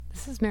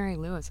This is Mary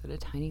Lewis at A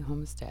Tiny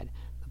Homestead,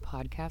 the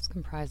podcast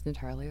comprised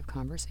entirely of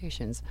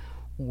conversations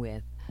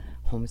with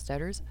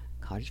homesteaders,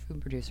 cottage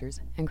food producers,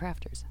 and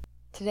crafters.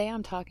 Today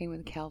I'm talking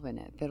with Calvin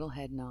at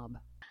Fiddlehead Knob.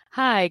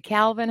 Hi,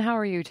 Calvin. How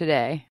are you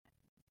today?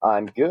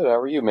 I'm good. How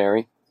are you,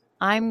 Mary?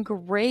 I'm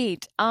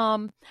great.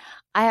 I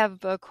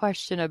have a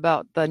question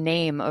about the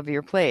name of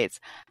your place.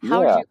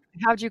 Yeah,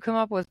 How'd you come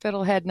up with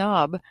Fiddlehead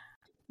Knob?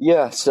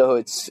 yeah. So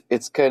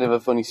it's kind of a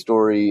funny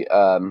story.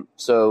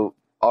 So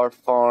our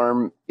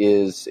farm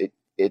it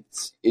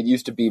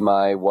used to be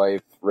my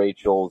wife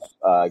Rachel's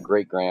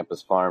great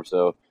grandpa's farm.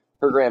 So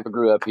her grandpa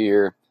grew up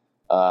here,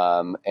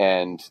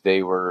 and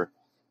they were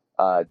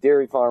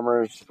dairy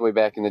farmers way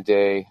back in the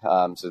day.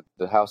 So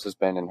the house has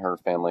been in her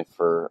family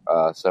for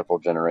several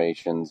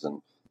generations,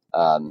 and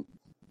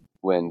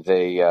when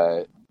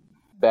they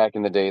back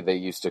in the day, they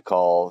used to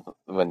call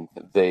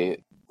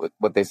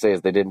what they say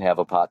is they didn't have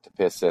a pot to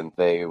piss in.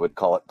 They would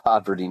call it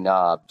Poverty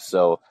Knob.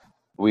 So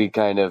we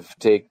kind of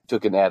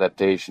took an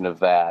adaptation of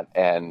that,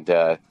 and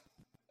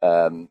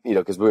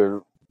because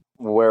where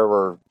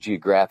we're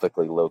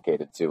geographically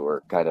located too,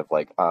 we're kind of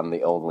like on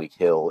the only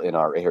hill in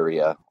our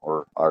area,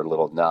 or our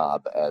little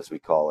knob, as we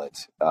call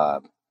it.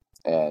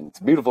 And it's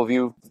a beautiful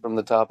view from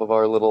the top of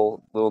our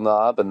little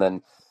knob, and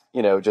then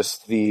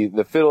just the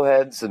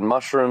fiddleheads and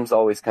mushrooms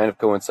always kind of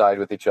coincide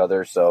with each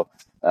other. So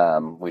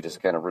we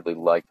just kind of really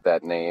liked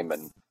that name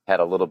and had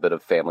a little bit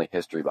of family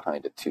history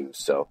behind it too.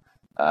 So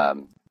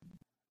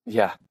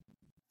yeah,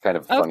 kind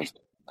of funny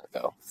story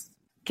though.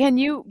 Can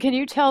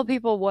you tell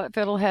people what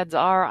fiddleheads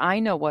are? I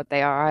know what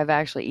they are. I've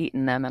actually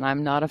eaten them and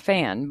I'm not a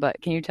fan,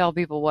 but can you tell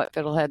people what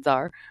fiddleheads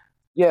are?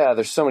 Yeah,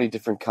 there's so many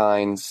different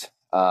kinds,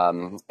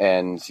 and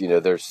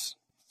there's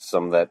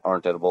some that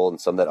aren't edible and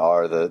some that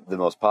are. The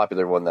most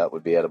popular one that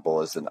would be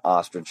edible is an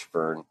ostrich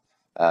fern,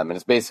 and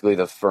it's basically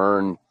the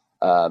fern,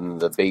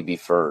 the baby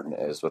fern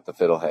is what the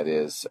fiddlehead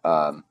is.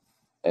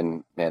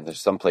 And man,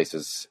 there's some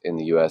places in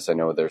the U.S. I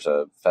know there's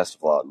a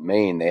festival out in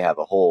Maine. They have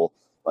a whole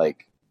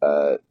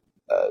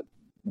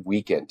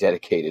weekend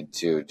dedicated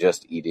to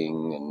just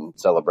eating and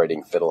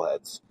celebrating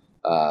fiddleheads.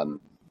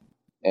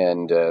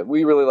 And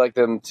we really like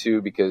them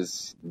too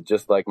because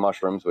just like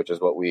mushrooms, which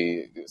is what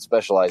we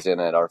specialize in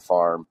at our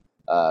farm,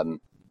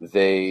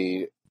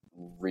 they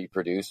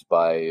reproduce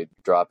by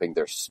dropping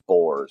their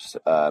spores,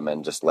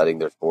 and just letting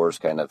their spores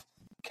kind of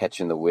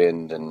catch in the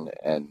wind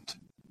and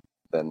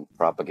then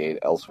propagate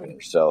elsewhere.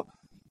 So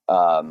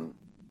another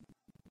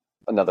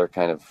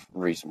kind of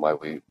reason why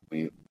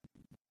we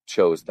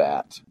chose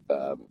that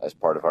as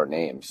part of our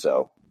name.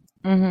 So.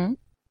 Mm-hmm.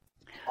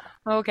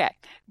 Okay,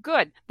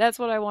 good. That's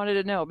what I wanted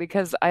to know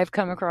because I've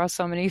come across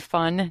so many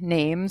fun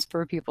names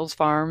for people's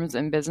farms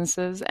and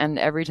businesses, and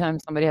every time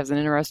somebody has an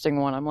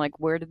interesting one, I'm like,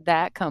 where did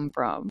that come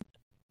from?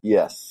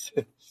 Yes.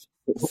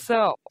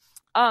 So,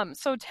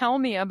 so tell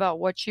me about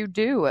what you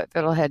do at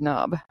Fiddlehead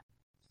Knob.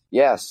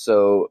 Yeah,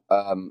 so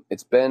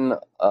it's been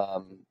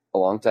a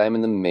long time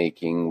in the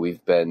making.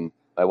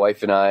 My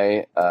wife and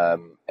I,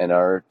 and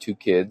our two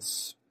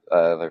kids,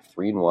 they're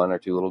 3 and 1, our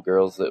 2 little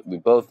girls, that we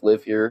both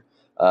live here,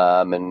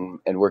 and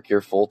work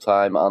here full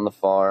time on the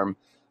farm.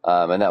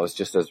 And that was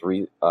just this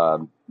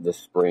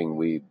spring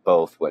we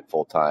both went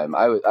full time.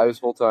 I was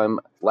full time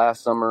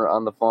last summer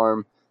on the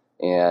farm,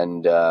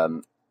 and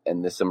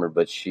this summer,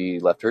 but she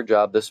left her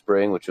job this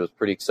spring, which was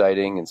pretty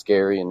exciting and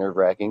scary and nerve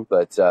wracking.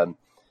 But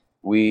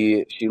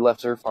she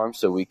left her farm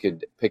so we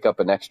could pick up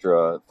an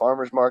extra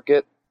farmer's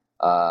market.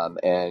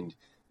 And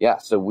yeah,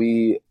 so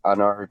we,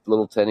 on our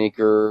little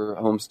 10-acre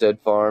homestead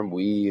farm,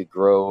 we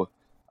grow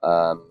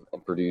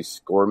and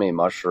produce gourmet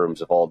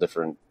mushrooms of all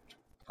different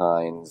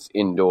kinds,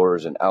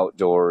 indoors and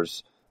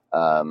outdoors.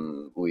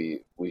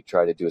 We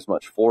try to do as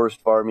much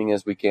forest farming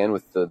as we can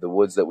with the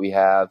woods that we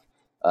have.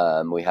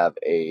 We have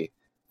a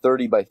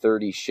 30 by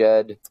 30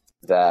 shed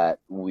that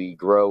we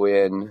grow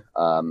in,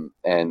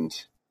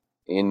 and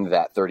in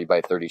that 30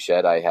 by 30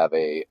 shed, I have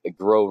a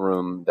grow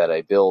room that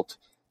I built,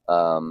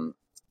 and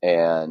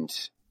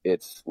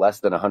it's less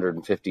than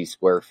 150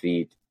 square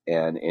feet.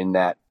 And in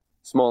that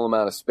small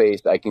amount of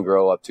space, I can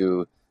grow up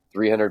to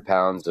 300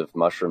 pounds of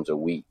mushrooms a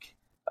week.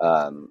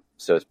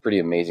 So it's pretty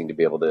amazing to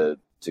be able to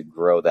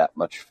grow that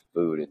much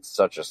food in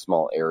such a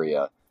small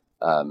area,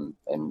 and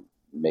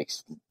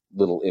makes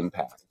little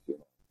impact.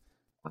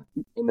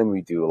 And then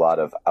we do a lot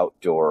of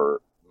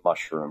outdoor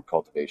mushroom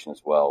cultivation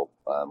as well.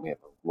 We have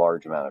a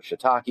large amount of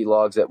shiitake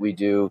logs that we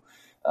do,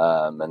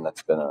 and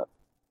that's been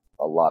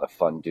a lot of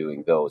fun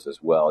doing those as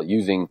well,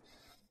 using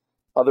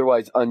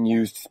otherwise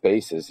unused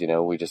spaces.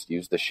 We just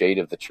use the shade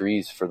of the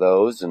trees for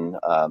those, and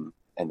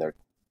they're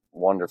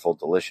wonderful,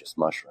 delicious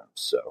mushrooms.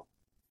 So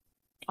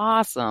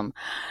Awesome.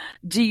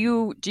 Do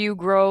you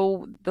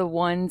grow the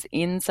ones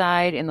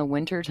inside in the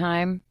winter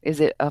time? Is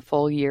it a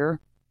full year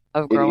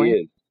of it growing?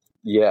 is.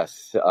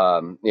 Yes.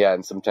 Yeah.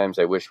 And sometimes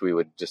I wish we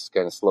would just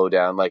kind of slow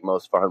down like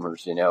most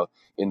farmers,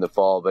 in the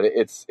fall, but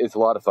it's a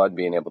lot of fun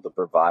being able to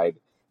provide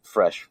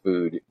fresh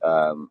food,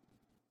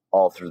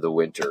 all through the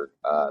winter.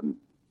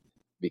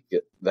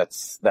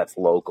 Because that's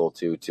local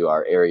to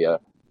our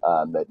area,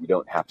 that you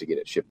don't have to get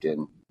it shipped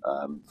in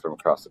from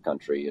across the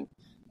country,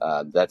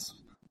 and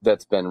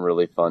that's been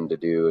really fun to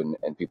do,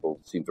 and people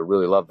seem to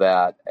really love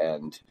that.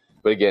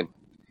 But again,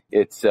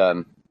 it's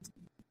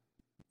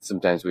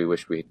sometimes we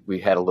wish we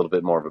had a little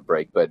bit more of a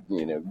break, but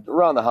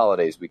around the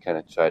holidays we kind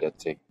of try to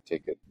take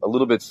it a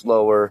little bit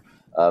slower.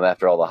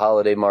 After all the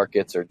holiday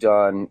markets are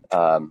done,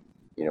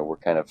 we're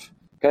kind of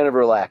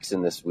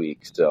relaxing this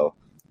week. So,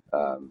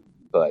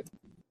 but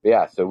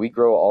yeah, so we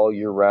grow all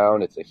year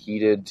round. It's a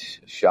heated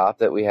shop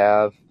that we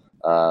have,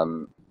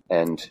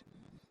 and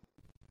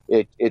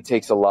it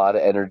takes a lot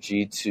of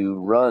energy to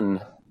run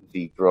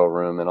the grow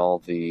room and all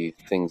the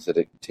things that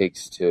it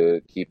takes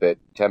to keep it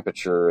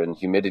temperature and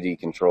humidity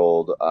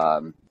controlled.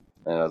 And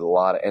a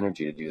lot of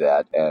energy to do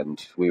that. And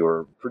we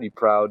were pretty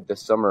proud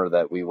this summer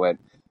that we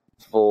went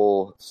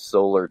full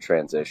solar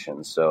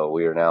transition. So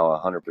we are now a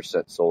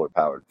 100% solar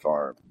powered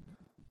farm.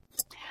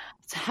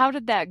 So how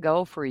did that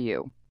go for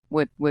you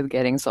with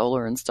getting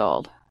solar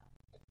installed?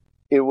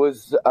 It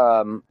was,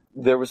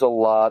 there was a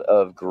lot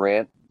of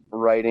grant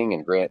writing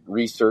and grant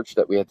research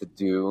that we had to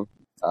do.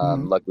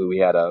 Luckily, we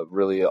had a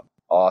really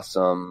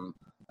awesome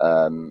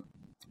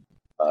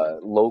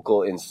local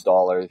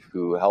installer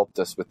who helped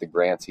us with the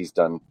grants. He's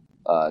done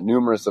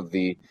numerous of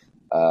the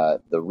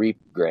REAP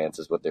grants,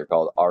 is what they're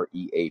called.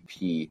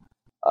 REAP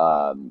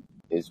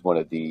is one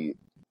of the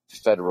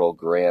federal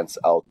grants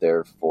out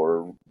there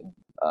for.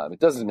 It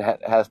doesn't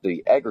have to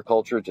be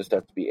agriculture; it just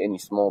has to be any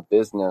small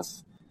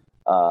business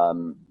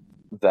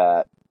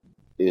that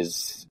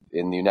is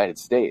in the United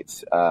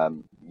States.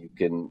 You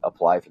can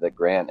apply for that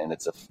grant, and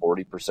it's a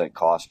 40%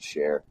 cost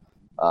share.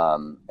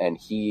 And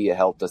he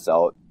helped us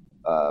out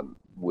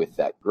with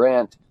that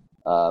grant.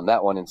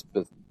 That one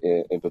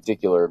in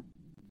particular,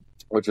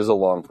 which was a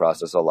long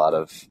process, a lot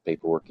of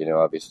paperwork,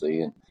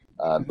 obviously.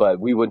 But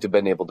we wouldn't have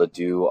been able to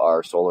do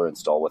our solar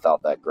install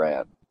without that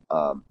grant.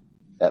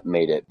 That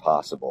made it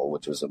possible,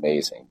 which was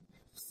amazing.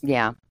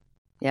 Yeah.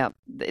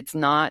 It's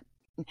not.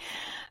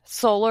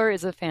 Solar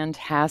is a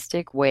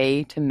fantastic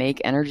way to make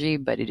energy,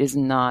 but it is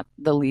not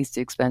the least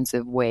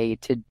expensive way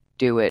to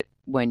do it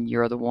when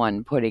you're the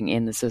one putting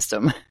in the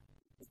system.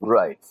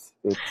 Right.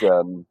 It's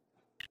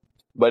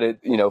but it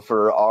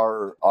for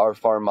our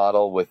farm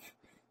model, with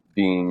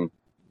being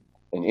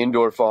an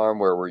indoor farm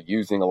where we're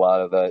using a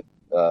lot of that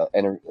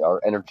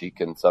our energy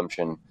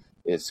consumption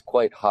is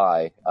quite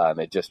high.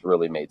 It just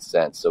really made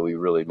sense. So we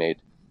really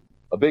made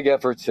a big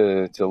effort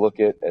to look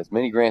at as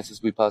many grants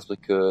as we possibly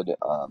could.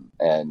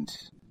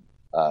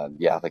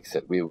 Like I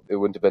said, it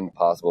wouldn't have been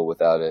possible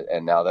without it.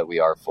 And now that we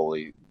are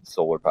fully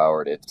solar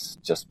powered, it's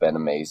just been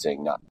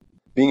amazing. Not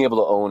being able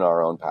to own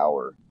our own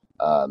power,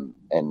 and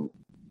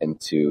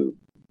to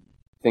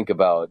think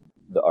about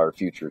our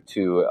future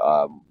too,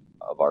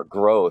 of our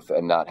growth,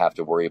 and not have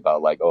to worry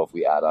about if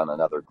we add on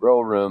another grow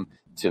room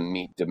to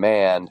meet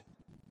demand,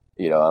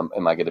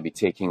 am I going to be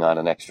taking on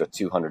an extra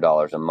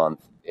 $200 a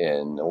month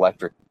in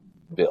electric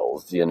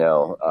bills?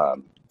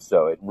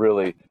 So it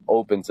really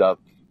opens up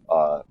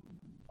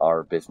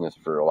our business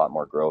for a lot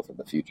more growth in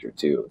the future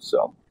too.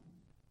 So,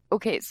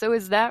 okay, so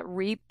is that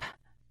REAP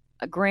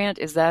grant,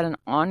 is that an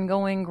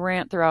ongoing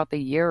grant throughout the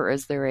year, or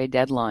is there a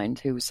deadline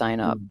to sign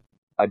up?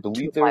 I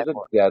believe there's a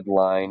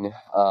deadline.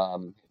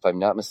 If I'm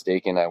not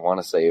mistaken, I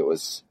want to say it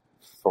was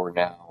for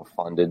now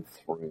funded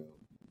through.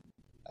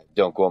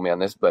 Don't quote me on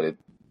this, but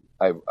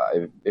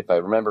if I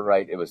remember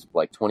right, it was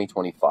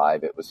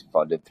 2025. It was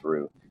funded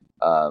through,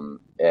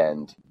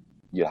 and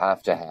you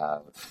have to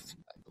have.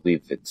 I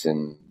believe it's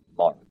in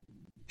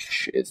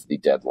March is the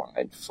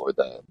deadline for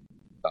the,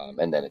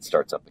 and then it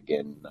starts up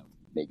again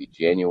maybe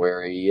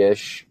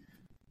January-ish.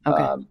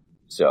 Okay.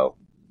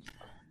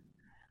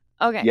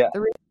 Okay. Yeah.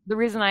 The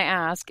reason I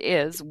ask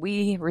is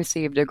we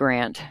received a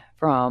grant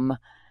from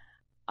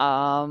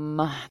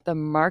the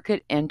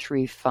Market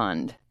Entry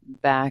Fund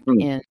back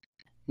in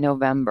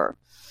November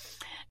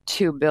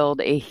to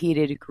build a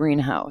heated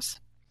greenhouse.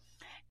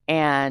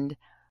 And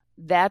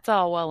that's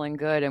all well and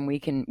good, and we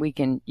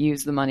can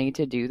use the money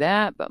to do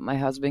that, but my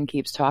husband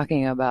keeps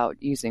talking about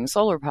using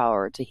solar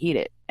power to heat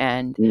it.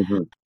 And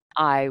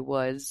I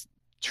was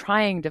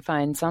trying to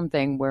find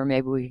something where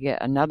maybe we could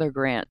get another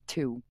grant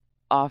to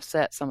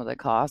offset some of the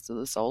costs of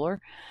the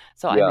solar.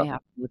 So I may have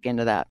to look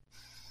into that.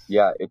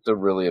 Yeah, it's a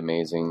really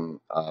amazing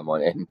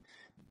one.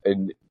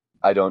 And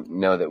I don't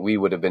know that we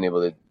would have been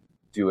able to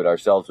do it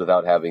ourselves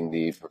without having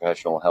the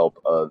professional help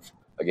of,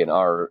 again,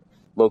 our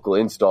local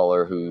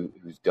installer who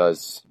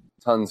does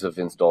tons of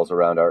installs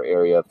around our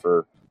area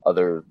for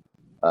other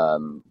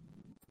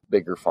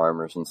bigger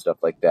farmers and stuff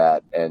like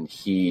that. And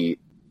he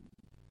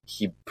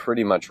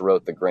pretty much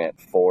wrote the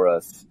grant for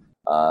us,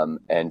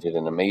 and did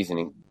an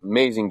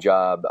amazing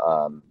job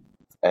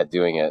at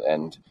doing it,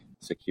 and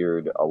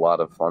secured a lot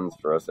of funds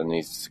for us. And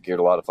he's secured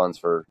a lot of funds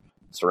for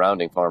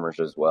surrounding farmers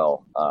as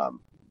well.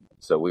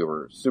 So we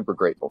were super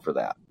grateful for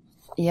that.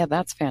 Yeah,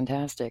 that's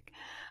fantastic.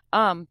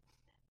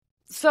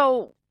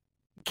 So,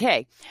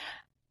 okay.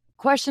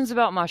 Questions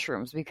about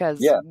mushrooms,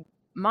 because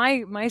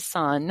my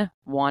son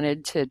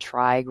wanted to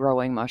try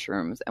growing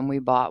mushrooms, and we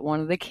bought one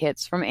of the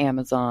kits from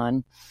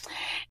Amazon,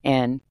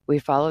 and we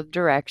followed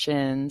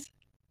directions,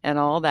 and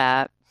all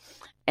that.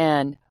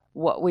 And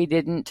what we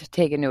didn't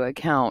take into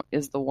account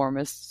is the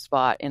warmest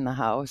spot in the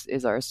house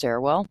is our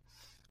stairwell.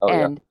 Oh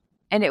yeah.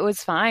 And it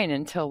was fine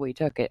until we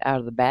took it out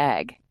of the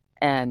bag.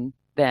 And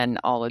then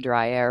all the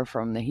dry air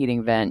from the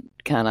heating vent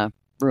kind of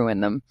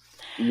ruined them.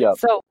 Yep.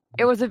 So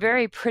it was a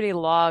very pretty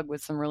log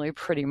with some really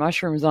pretty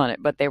mushrooms on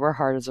it, but they were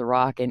hard as a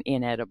rock and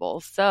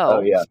inedible.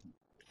 Oh yeah.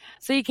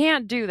 So you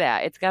can't do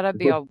that. It's got to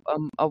be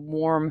a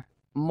warm,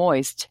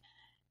 moist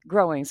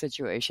growing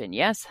situation.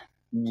 Yes?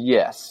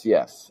 Yes,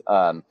 yes.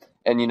 And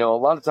a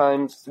lot of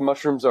times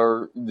mushrooms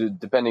are,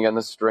 depending on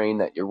the strain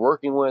that you're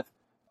working with,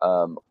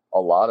 a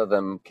lot of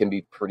them can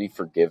be pretty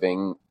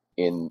forgiving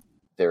in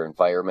their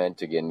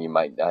environment. Again, you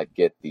might not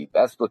get the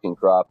best looking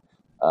crop,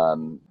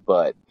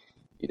 but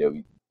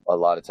a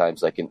lot of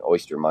times, like an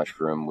oyster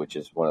mushroom, which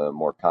is one of the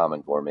more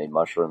common gourmet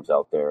mushrooms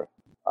out there,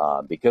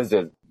 because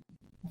they're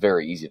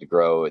very easy to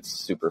grow, it's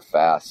super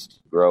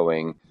fast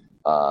growing.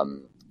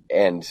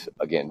 And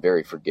again,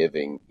 very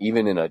forgiving.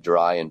 Even in a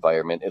dry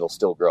environment, it'll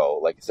still grow.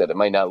 Like I said, it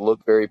might not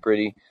look very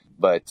pretty,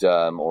 but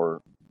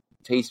or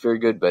taste very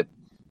good, but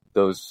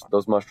those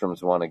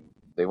mushrooms want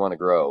to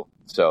grow.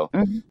 So,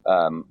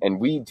 and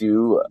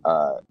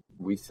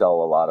we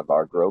sell a lot of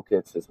our grow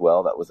kits as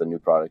well. That was a new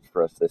product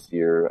for us this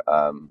year.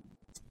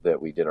 That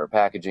we did our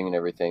packaging and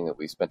everything. That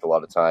we spent a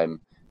lot of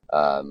time.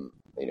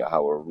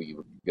 How are we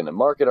going to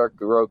market our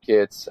grow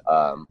kits?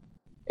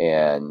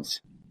 And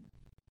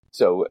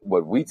so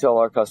what we tell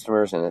our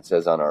customers, and it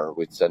says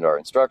we send our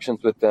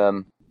instructions with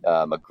them,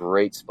 a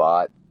great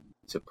spot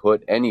to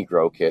put any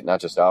grow kit,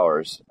 not just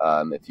ours,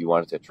 if you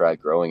wanted to try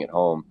growing at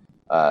home,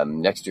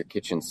 next to your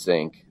kitchen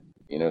sink,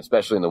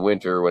 especially in the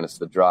winter when it's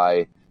the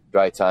dry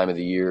time of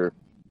the year,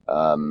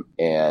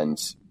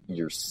 and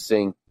your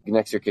sink,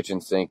 next to your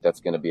kitchen sink, that's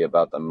going to be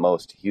about the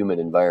most humid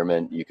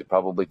environment you could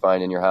probably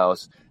find in your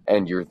house,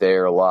 and you're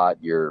there a lot.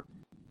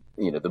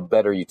 The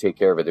better you take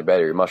care of it, the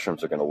better your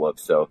mushrooms are going to look.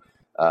 So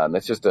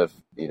it's just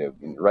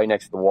right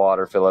next to the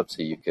water, fill up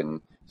so you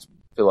can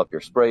fill up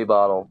your spray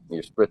bottle.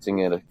 You're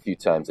spritzing it a few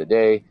times a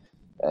day,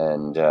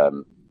 and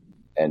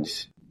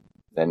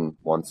then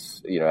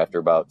once after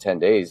about 10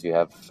 days, you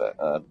have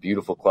a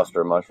beautiful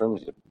cluster of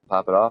mushrooms. You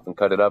pop it off and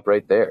cut it up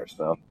right there.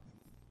 So.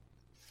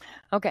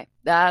 Okay,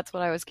 that's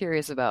what I was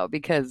curious about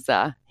because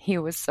he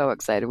was so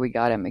excited. We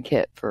got him a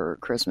kit for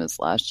Christmas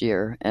last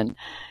year, and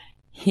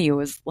he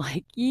was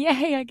like,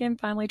 "Yay, I can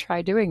finally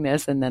try doing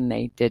this." And then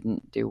they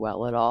didn't do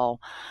well at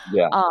all.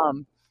 Yeah.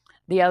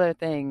 The other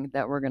thing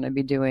that we're going to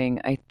be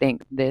doing, I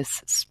think,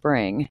 this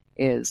spring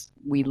is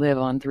we live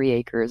on 3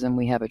 acres and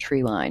we have a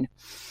tree line,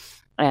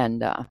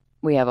 and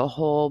we have a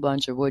whole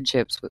bunch of wood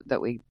chips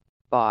that we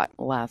bought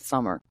last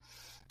summer.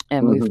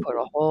 And we've put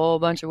a whole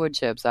bunch of wood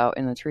chips out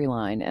in the tree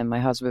line, and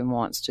my husband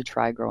wants to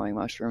try growing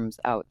mushrooms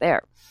out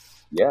there.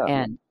 Yeah.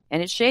 And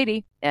it's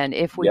shady, and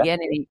if we get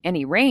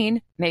any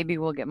rain, maybe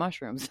we'll get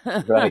mushrooms.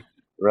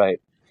 Right.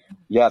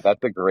 Yeah,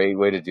 that's a great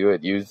way to do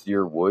it. Use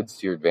your woods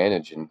to your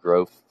advantage and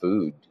grow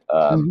food.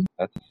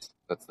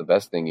 That's the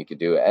best thing you could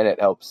do, and it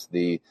helps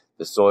the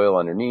soil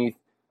underneath.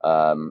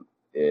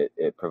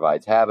 It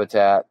provides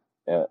habitat.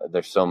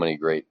 There's so many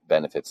great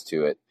benefits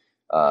to it.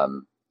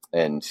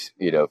 And,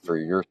 for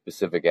your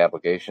specific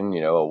application,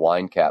 a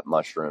wine cap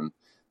mushroom,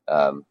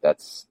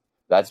 that's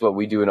what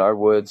we do in our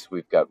woods.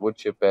 We've got wood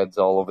chip beds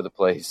all over the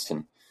place.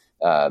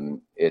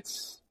 And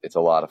it's a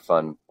lot of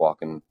fun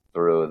walking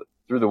through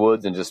the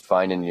woods and just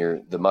finding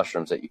the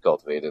mushrooms that you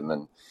cultivated, and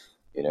then,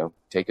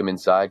 take them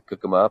inside,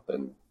 cook them up,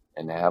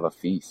 and have a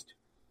feast.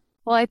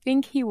 Well, I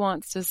think he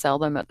wants to sell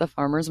them at the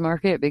farmer's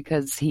market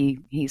because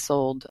he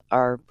sold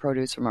our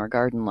produce from our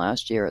garden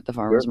last year at the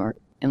farmer's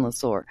market in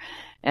LeSueur.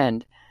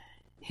 And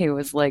he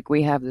was like,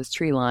 we have this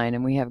tree line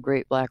and we have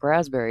great black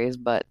raspberries,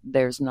 but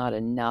there's not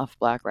enough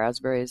black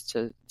raspberries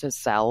to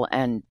sell.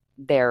 And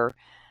they're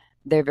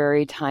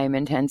very time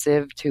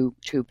intensive to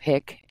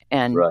pick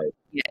and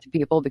get to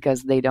people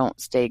because they don't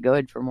stay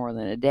good for more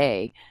than a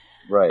day.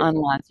 Right.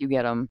 Unless you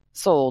get them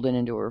sold and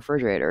into a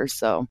refrigerator.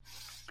 So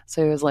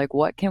he was like,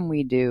 what can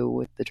we do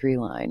with the tree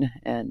line?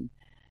 And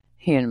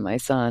he and my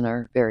son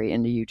are very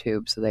into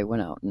YouTube. So they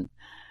went out and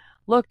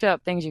looked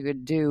up things you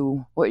could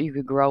do, what you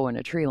could grow in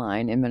a tree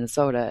line in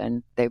Minnesota,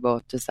 and they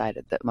both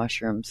decided that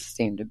mushrooms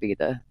seemed to be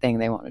the thing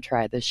they want to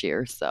try this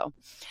year. So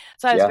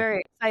I was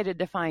very excited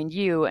to find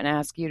you and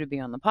ask you to be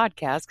on the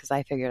podcast because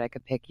I figured I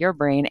could pick your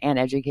brain and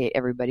educate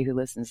everybody who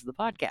listens to the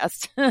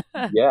podcast.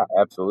 Yeah,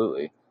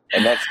 absolutely.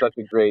 And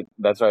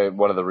that's why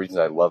one of the reasons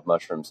I love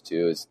mushrooms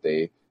too is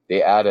they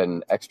add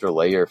an extra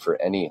layer for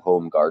any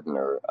home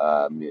gardener.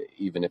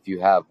 Even if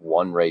you have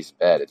one raised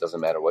bed, it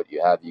doesn't matter what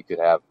you have. You could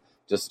have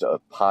just a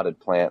potted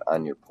plant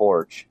on your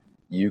porch.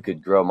 You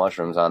could grow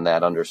mushrooms on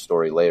that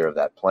understory layer of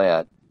that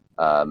plant,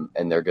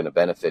 and they're going to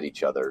benefit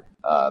each other.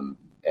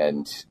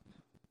 And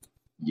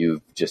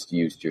you've just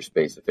used your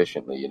space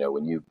efficiently.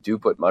 When you do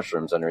put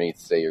mushrooms underneath,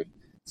 say, your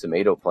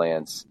tomato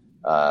plants,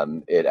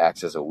 it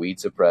acts as a weed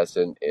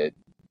suppressant. It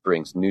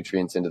brings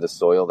nutrients into the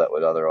soil that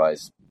would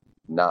otherwise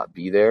not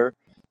be there.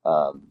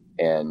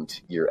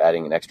 And you're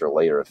adding an extra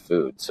layer of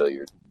food. So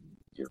you're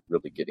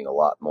really getting a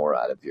lot more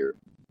out of your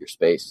your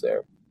space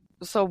there.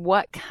 So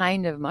what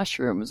kind of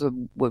mushrooms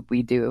would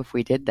we do if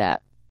we did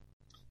that?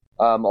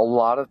 A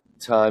lot of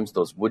times,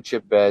 those wood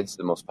chip beds,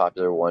 the most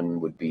popular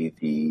one would be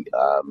the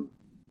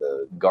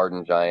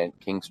garden giant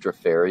King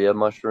Stropharia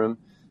mushroom.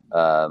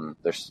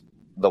 There's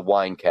the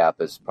wine cap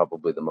is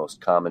probably the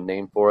most common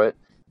name for it.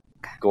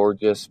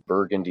 Gorgeous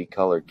burgundy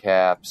colored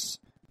caps,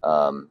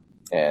 and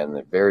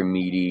they're very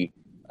meaty,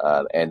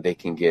 and they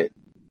can get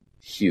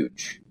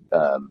huge.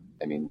 I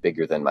mean,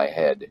 bigger than my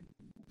head.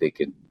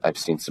 I've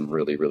seen some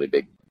really, really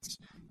big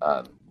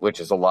ones, which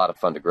is a lot of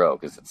fun to grow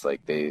because it's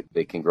like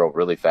they can grow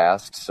really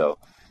fast. So,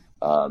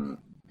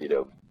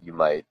 you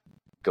might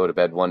go to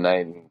bed one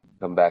night and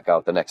come back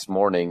out the next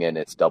morning and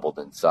it's doubled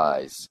in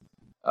size.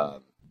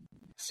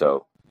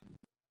 So,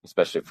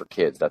 especially for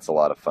kids, that's a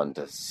lot of fun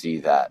to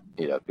see that,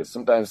 because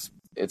sometimes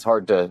it'd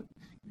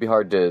be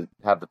hard to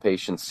have the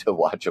patience to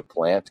watch a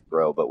plant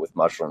grow, but with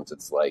mushrooms,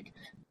 it's like,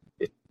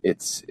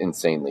 it's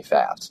insanely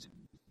fast.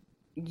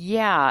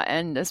 Yeah,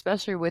 and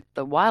especially with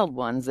the wild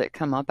ones that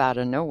come up out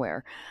of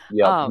nowhere.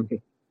 Yep. Um,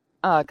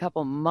 a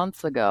couple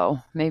months ago,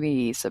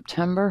 maybe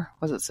September,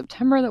 was it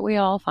September that we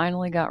all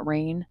finally got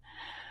rain?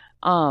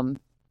 Um,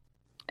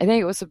 I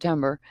think it was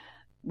September.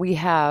 We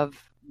have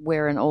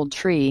where an old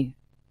tree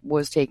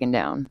was taken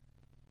down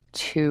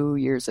 2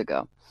 years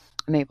ago,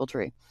 a maple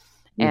tree.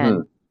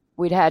 And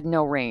we'd had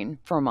no rain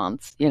for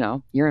months.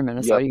 You're in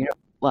Minnesota, Yep.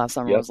 last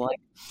summer Yep. was like.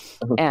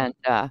 And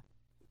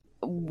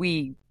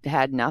we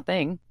had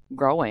nothing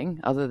growing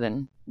other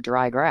than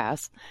dry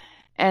grass.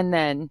 And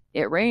then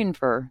it rained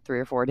for 3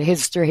 or 4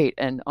 days straight.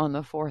 And on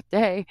the fourth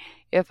day,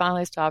 it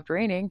finally stopped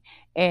raining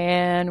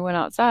and went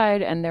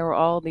outside. And there were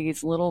all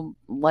these little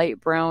light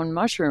brown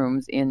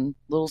mushrooms in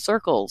little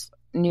circles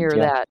near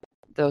Yeah.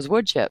 those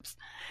wood chips.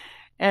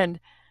 And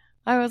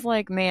I was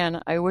like,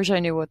 man, I wish I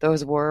knew what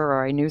those were,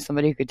 or I knew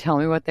somebody who could tell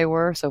me what they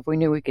were. So if we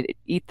knew, we could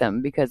eat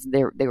them because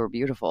they were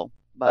beautiful.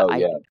 But Oh,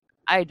 yeah.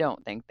 I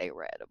don't think they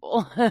were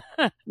edible.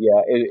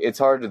 Yeah, it's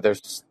hard.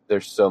 There's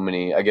so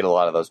many. I get a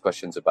lot of those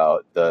questions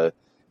about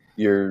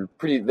they're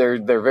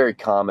very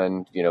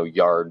common,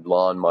 yard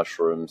lawn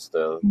mushrooms,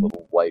 the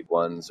little white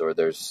ones, or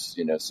there's,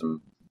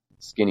 some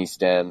skinny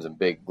stems and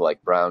big,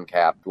 like, brown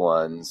capped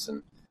ones.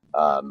 And,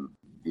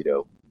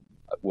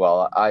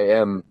 well, I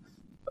am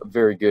a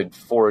very good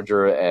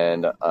forager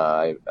and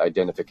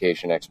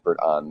identification expert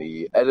on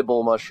the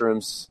edible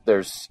mushrooms.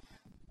 There's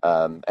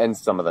and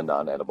some of the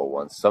non-edible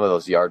ones. Some of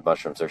those yard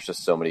mushrooms, there's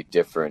just so many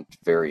different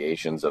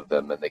variations of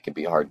them, and they can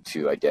be hard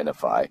to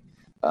identify.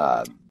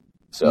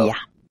 So, Yeah.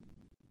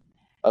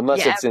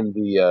 unless Yeah. it's in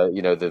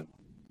the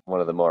one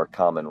of the more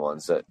common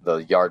ones, that the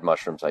yard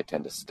mushrooms, I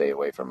tend to stay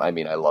away from. I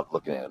mean, I love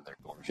looking at them; they're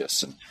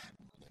gorgeous, and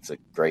it's a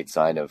great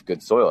sign of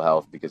good soil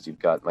health because you've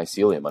got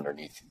mycelium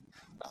underneath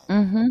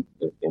Mm-hmm.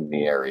 in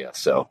the area.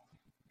 So.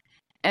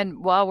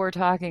 And while we're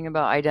talking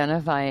about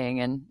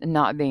identifying and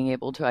not being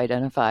able to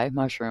identify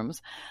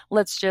mushrooms,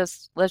 let's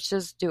just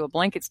do a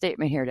blanket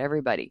statement here to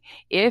everybody.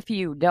 If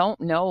you don't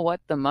know what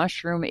the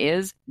mushroom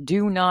is,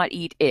 do not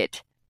eat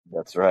it.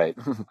 That's right.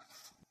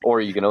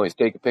 Or you can always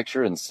take a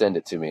picture and send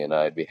it to me, and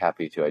I'd be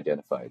happy to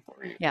identify it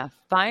for you. Yeah,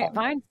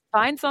 find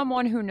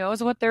someone who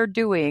knows what they're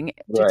doing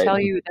to Right. tell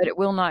you that it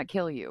will not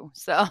kill you.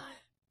 So,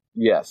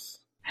 Yes.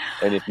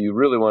 And if you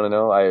really want to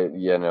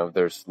know,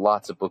 there's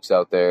lots of books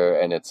out there,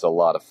 and it's a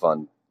lot of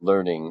fun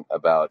learning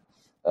about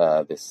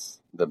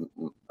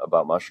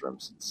about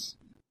mushrooms. It's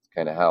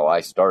kind of how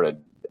I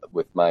started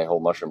with my whole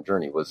mushroom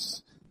journey.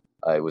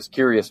 I was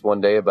curious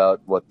one day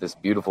about what this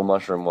beautiful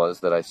mushroom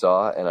was that I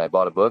saw, and I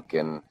bought a book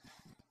and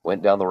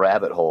went down the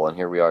rabbit hole, and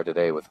here we are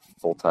today with a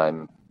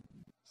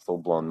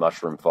full-blown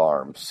mushroom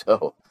farm.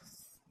 So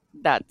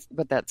that's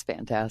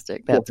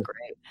fantastic. That's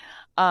great.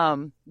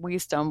 We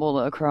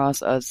stumbled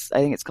across I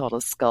think it's called a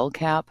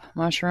skullcap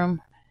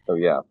mushroom. Oh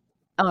yeah.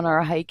 On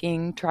our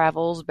hiking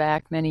travels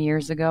back many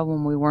years ago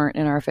when we weren't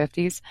in our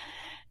 50s.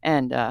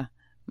 And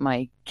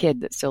my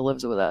kid that still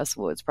lives with us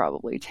was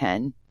probably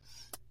 10.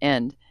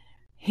 And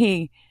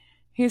he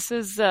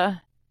says,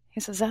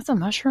 that's a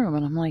mushroom.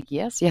 And I'm like,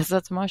 yes,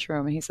 that's a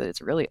mushroom. And he said,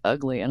 it's really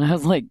ugly. And I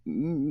was like,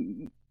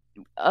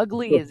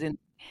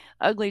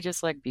 ugly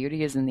just like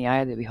beauty is in the eye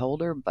of the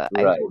beholder. But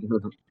Right.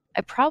 I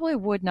probably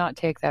would not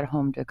take that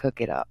home to cook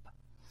it up.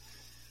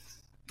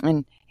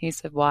 And he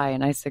said, why?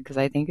 And I said, because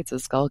I think it's a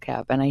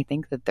skullcap, and I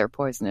think that they're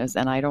poisonous,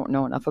 and I don't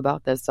know enough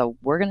about this, so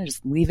we're going to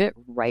just leave it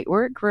right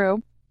where it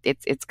grew.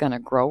 It's going to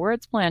grow where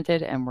it's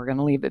planted, and we're going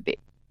to leave it be.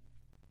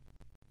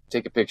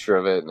 Take a picture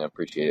of it and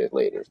appreciate it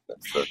later.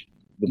 That's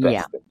the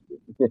best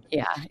thing.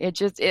 Yeah,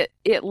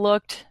 it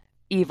looked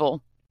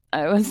evil.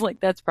 I was like,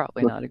 that's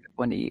probably not a good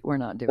one to eat. We're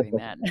not doing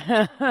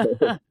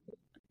that.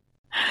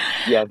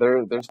 Yeah,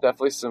 there's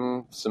definitely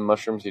some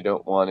mushrooms you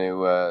don't want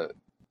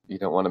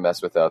to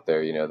mess with out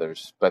there.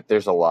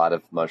 There's a lot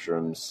of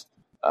mushrooms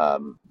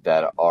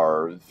that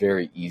are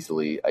very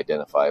easily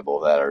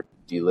identifiable, that are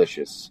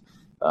delicious.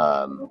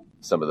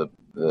 Some of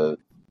the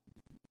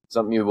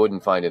something you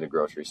wouldn't find in a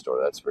grocery store,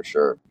 that's for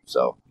sure.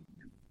 So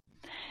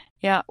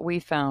yeah, we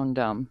found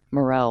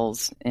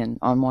morels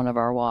on one of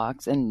our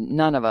walks, and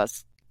none of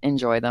us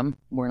enjoy them.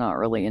 We're not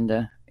really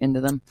into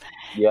them.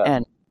 Yeah.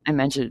 And I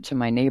mentioned it to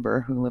my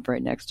neighbor who lived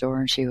right next door,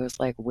 and she was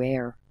like,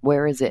 where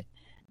is it?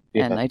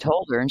 And Yeah. I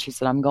told her, and she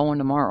said, I'm going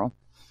tomorrow.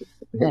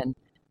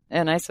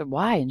 And I said,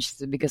 why? And she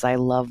said, because I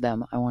love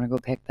them. I want to go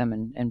pick them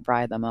and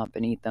fry them up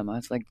and eat them. I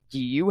was like,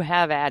 you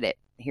have at it.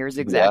 Here's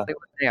exactly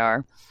what they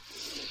are.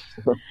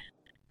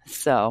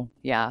 So,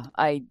 yeah,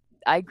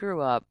 I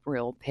grew up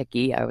real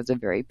picky. I was a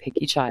very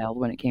picky child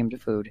when it came to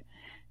food.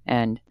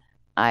 And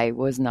I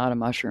was not a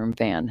mushroom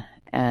fan.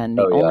 And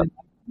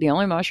the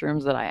only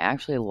mushrooms that I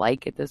actually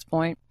like at this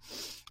point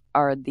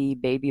are the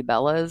baby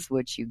bellas,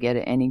 which you get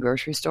at any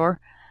grocery store.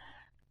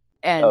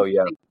 And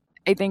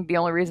I think the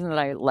only reason that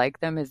I like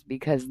them is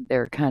because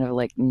they're kind of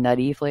like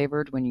nutty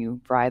flavored when you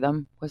fry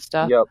them with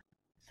stuff. Yep.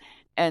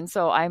 And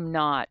so I'm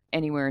not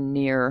anywhere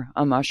near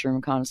a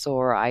mushroom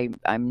connoisseur.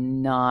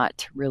 I'm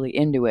not really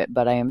into it,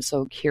 but I am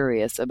so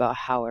curious about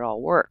how it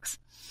all works.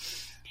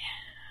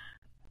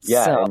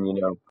 Yeah, So,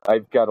 and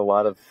I've got a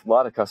lot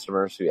of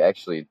customers who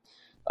actually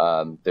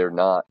they're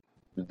not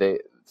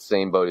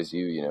same boat as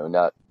you,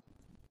 not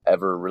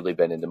ever really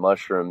been into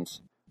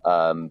mushrooms,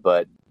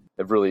 but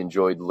have really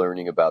enjoyed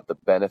learning about the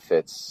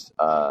benefits,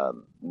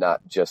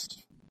 not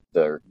just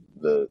the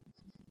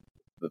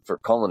for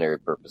culinary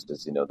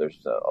purposes. There's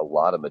a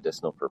lot of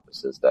medicinal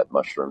purposes that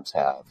mushrooms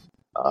have,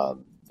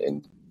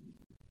 and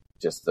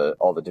just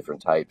all the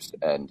different types.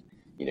 And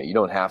you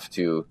don't have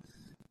to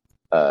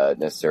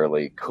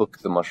necessarily cook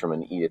the mushroom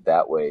and eat it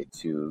that way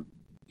to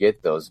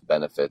get those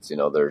benefits.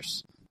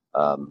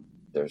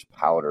 There's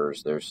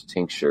powders, there's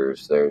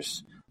tinctures,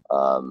 there's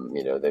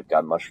they've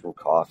got mushroom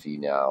coffee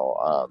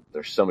now.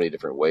 There's so many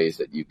different ways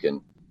that you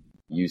can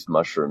use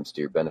mushrooms to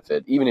your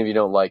benefit, even if you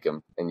don't like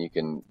them, and you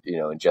can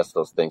ingest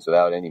those things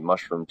without any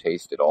mushroom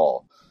taste at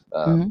all,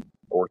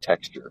 or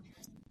texture,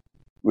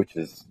 which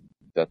is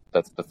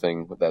that's the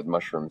thing with that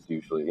mushrooms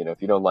usually.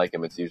 If you don't like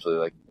them, it's usually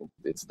like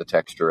it's the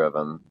texture of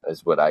them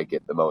is what I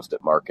get the most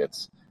at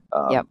markets,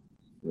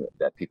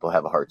 that people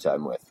have a hard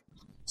time with.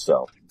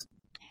 So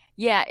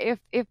yeah,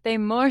 if they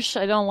mush,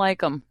 I don't like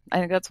them. I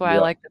think that's why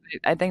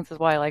I think that's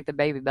why I like the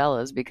baby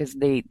bellas, because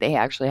they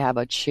actually have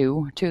a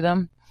chew to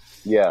them.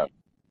 Yeah.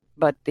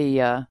 But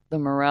the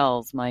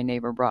morels, my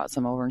neighbor brought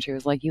some over, and she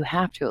was like, "You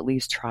have to at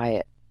least try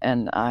it."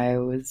 And I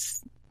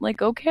was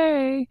like,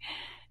 "Okay."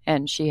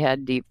 And she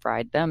had deep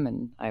fried them,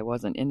 and I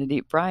wasn't into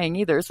deep frying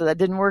either, so that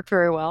didn't work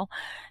very well.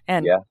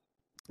 And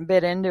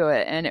bit into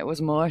it, and it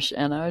was mush,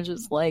 and I was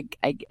just like,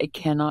 I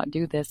cannot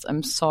do this.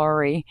 I'm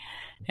sorry.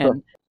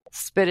 And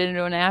spit it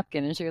into a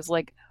napkin, and she was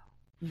like,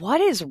 what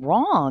is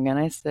wrong? And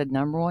I said,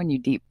 number one, you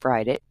deep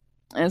fried it.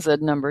 I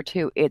said, number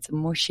two, it's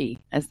mushy.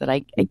 I said,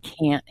 I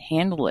can't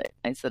handle it.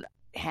 I said,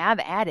 have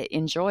at it,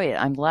 enjoy it.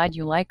 I'm glad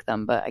you like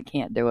them, but I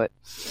can't do it.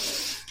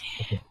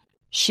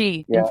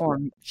 She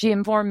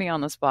informed me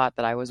on the spot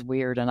that I was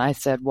weird, and I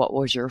said, what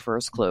was your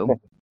first clue?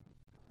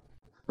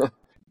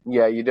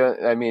 Yeah, you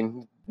don't. I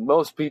mean,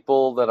 most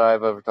people that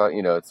I've ever talked,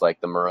 it's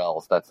like the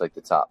morels. That's like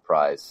the top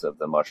prize of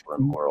the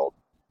mushroom world.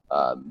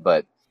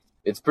 But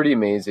it's pretty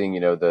amazing,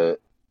 the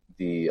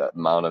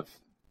amount of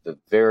the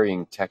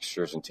varying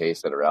textures and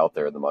tastes that are out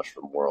there in the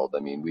mushroom world. I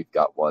mean, we've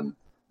got one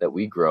that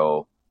we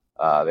grow,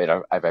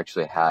 and I've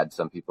actually had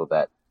some people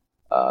that,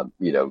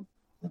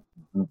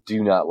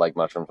 do not like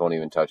mushrooms, won't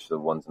even touch the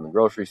ones in the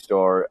grocery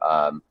store.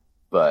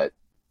 But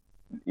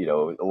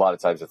a lot of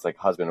times it's like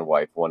husband and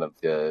wife. One of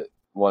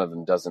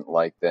them doesn't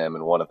like them,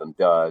 and one of them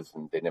does,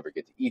 and they never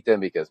get to eat them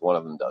because one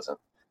of them doesn't.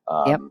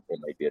 It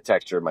might be a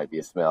texture, it might be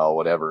a smell,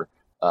 whatever.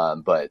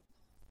 But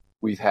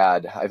I've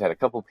had a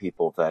couple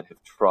people that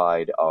have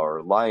tried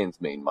our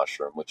lion's mane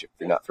mushroom, which, if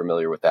you're not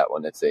familiar with that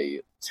one, it's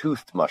a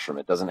toothed mushroom.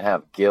 It doesn't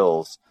have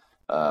gills,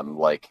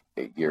 like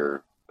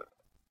your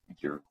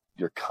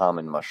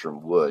common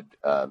mushroom would.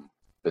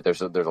 But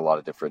there's a lot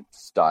of different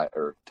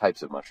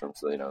types of mushrooms.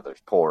 So,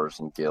 there's pores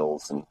and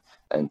gills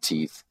and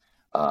teeth.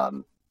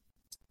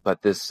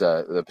 But this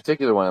the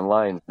particular one in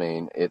lion's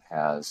mane, it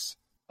has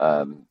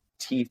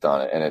teeth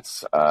on it, and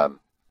it's kind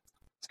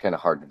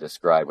of hard to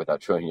describe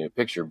without showing you a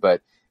picture.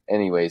 But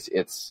anyways,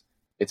 it's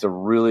a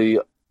really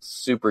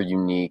super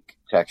unique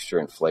texture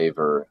and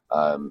flavor.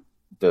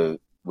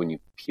 When you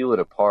peel it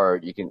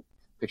apart, you can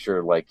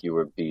picture like you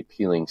would be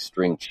peeling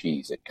string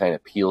cheese. It kind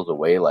of peels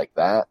away like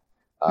that.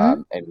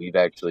 And we've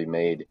actually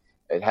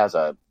it has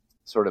a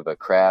sort of a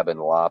crab and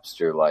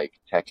lobster like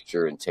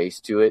texture and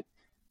taste to it.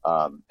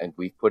 And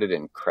we've put it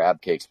in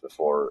crab cakes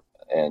before,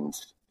 and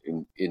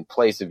in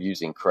place of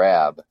using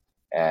crab,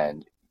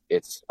 and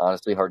it's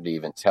honestly hard to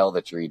even tell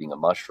that you're eating a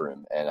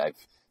mushroom. And I've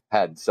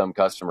had some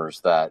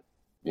customers that,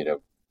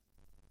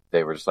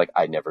 they were just like,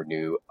 I never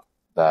knew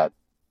that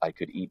I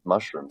could eat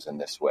mushrooms in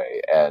this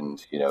way.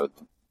 And,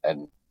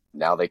 and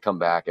now they come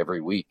back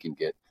every week and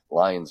get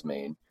lion's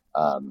mane,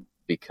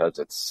 because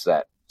it's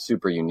that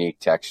super unique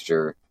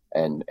texture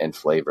and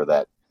flavor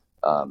that,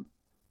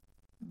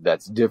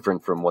 that's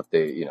different from what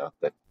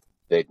that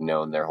they'd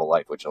known their whole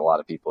life, which a lot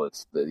of people,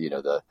 it's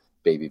the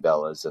baby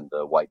bellas and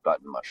the white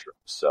button mushrooms.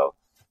 So,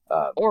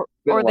 been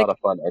a lot of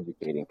fun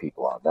educating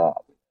people on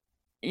that.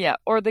 Yeah,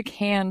 or the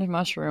canned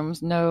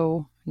mushrooms.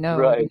 No, no,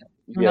 Right.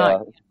 do not Yeah.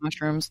 can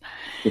mushrooms.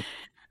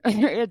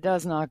 It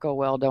does not go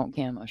well. Don't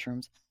can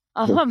mushrooms.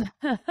 Um,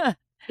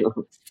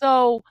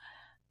 so,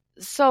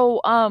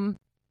 so,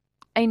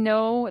 I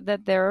know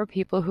that there are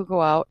people who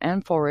go out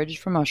and forage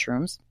for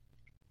mushrooms,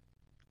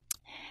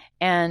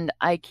 and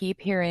I keep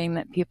hearing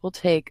that people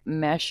take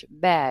mesh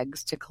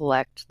bags to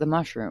collect the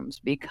mushrooms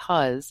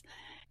because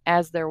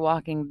as they're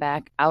walking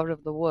back out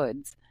of the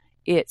woods,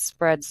 it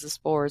spreads the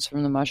spores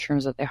from the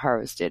mushrooms that they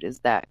harvested. Is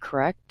that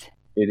correct?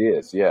 It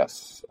is,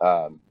 yes.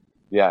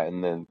 Yeah,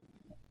 and then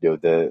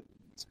the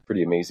it's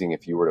pretty amazing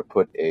if you were to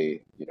put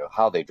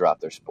how they drop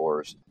their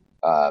spores.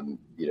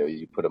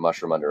 You put a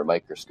mushroom under a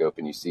microscope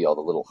and you see all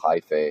the little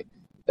hyphae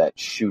that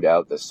shoot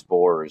out the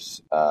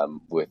spores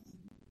with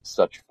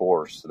such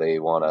force. They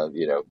want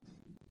to,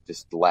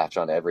 just latch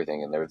on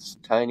everything, and there's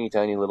tiny,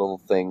 tiny little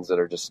things that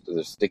are just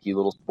the sticky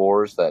little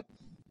spores that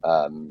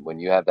when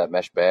you have that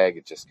mesh bag,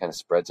 it just kind of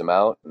spreads them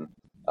out, and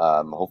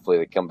hopefully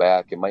they come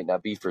back. It might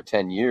not be for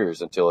 10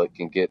 years until it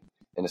can get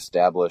an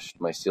established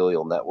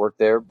mycelial network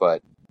there,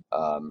 but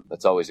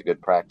it's always a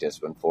good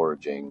practice when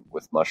foraging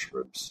with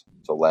mushrooms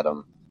to let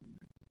them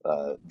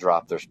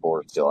drop their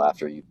spores still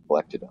after you've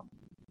collected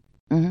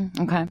them.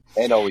 Okay.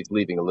 And always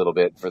leaving a little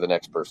bit for the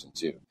next person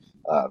too.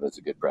 That's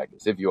a good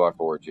practice if you are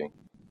foraging.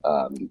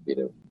 I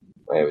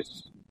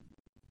always,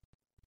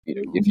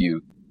 if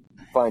you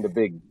find a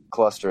big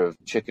cluster of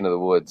chicken of the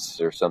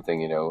woods or something,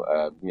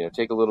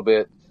 take a little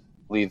bit,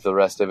 leave the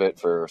rest of it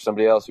for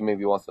somebody else who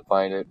maybe wants to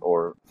find it,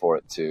 or for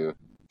it to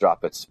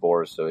drop its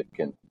spores so it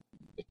can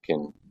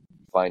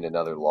find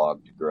another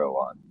log to grow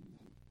on.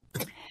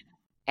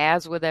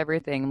 As with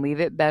everything, leave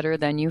it better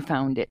than you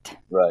found it.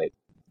 Right.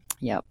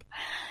 Yep.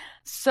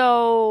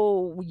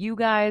 So you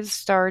guys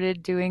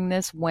started doing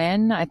this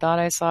when? I thought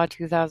I saw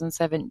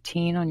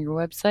 2017 on your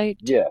website.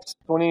 Yes,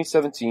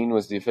 2017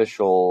 was the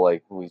official,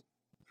 like, we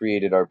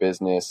created our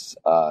business,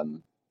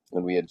 and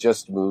we had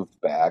just moved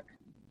back.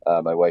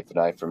 My wife and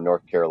I from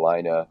North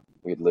Carolina.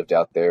 We had lived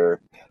out there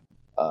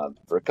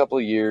for a couple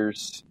of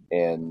years,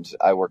 and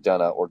I worked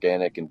on an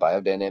organic and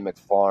biodynamic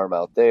farm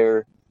out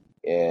there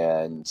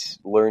and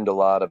learned a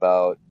lot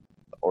about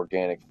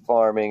organic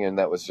farming, and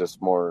that was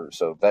just more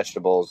so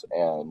vegetables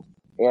and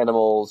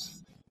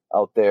animals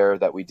out there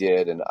that we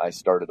did. And I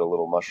started a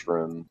little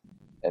mushroom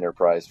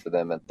enterprise for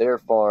them at their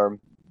farm,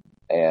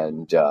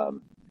 and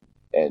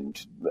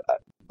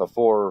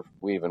before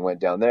we even went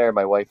down there,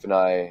 my wife and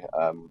I,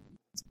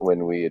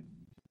 when we had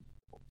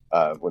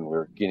when we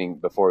were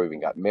before we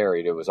even got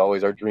married, it was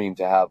always our dream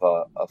to have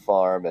a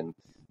farm, and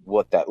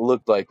what that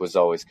looked like was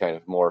always kind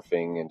of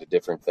morphing into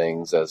different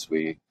things as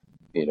we,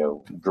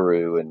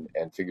 grew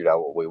and figured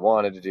out what we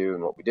wanted to do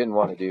and what we didn't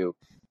want to do.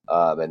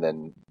 And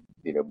then,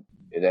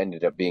 it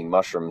ended up being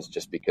mushrooms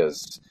just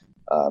because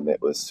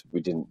we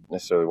didn't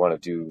necessarily want to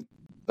do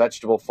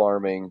vegetable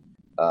farming.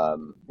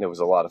 It was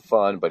a lot of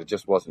fun, but it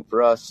just wasn't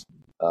for us.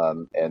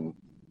 And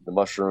the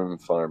mushroom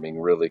farming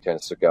really kind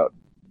of stuck out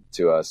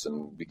to us,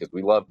 and because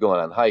we love going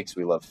on hikes,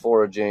 we love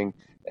foraging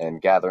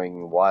and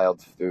gathering wild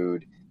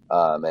food,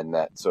 and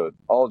that, so it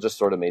all just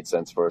sort of made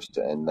sense for us.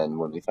 And then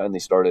when we finally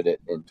started it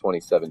in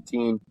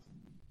 2017,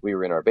 we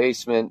were in our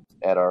basement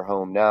at our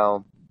home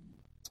now,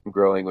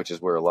 growing, which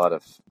is where a lot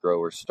of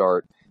growers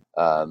start,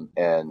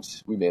 and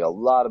we made a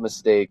lot of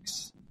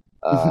mistakes,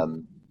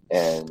 and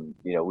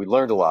we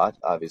learned a lot,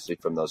 obviously,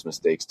 from those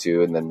mistakes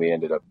too. And then we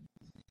ended up,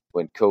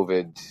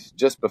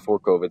 just before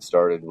COVID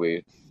started,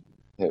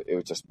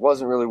 it just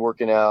wasn't really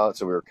working out.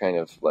 So we were kind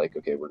of like,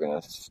 okay, we're going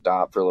to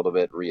stop for a little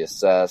bit,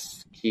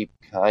 reassess, keep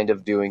kind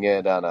of doing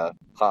it on a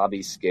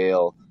hobby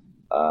scale.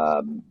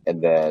 And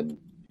then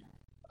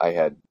I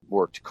had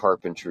worked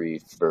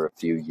carpentry for a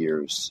few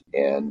years,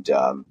 and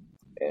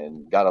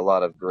got a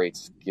lot of great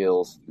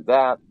skills through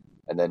that,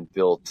 and then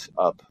built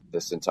up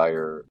this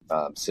entire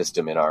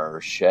system in our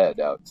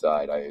shed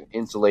outside. I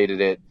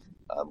insulated it,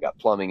 got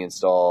plumbing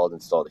installed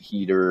a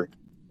heater,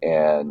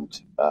 and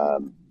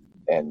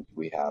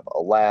we have a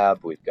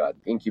lab. We've got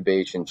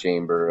incubation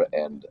chamber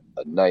and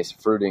a nice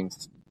fruiting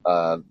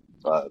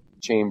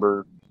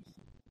chamber,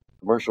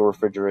 commercial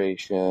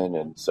refrigeration.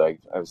 And so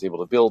I was able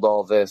to build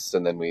all this,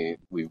 and then we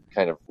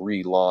kind of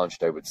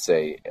relaunched, I would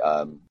say,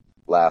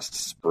 last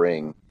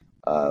spring,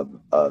 and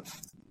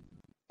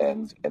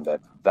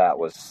that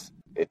was,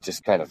 it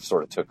just kind of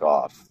sort of took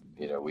off.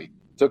 We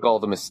took all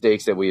the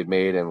mistakes that we had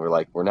made, and we're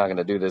like, we're not going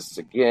to do this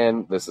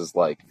again. This is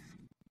like,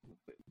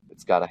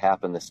 it's got to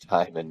happen this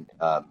time. And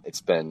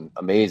it's been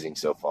amazing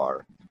so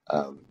far.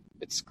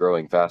 It's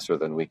growing faster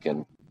than we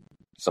can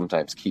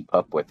sometimes keep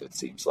up with, it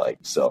seems like.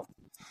 So,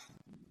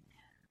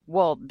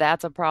 Well,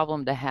 that's a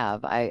problem to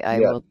have. I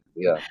yeah, will.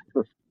 yeah,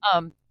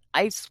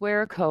 I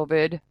swear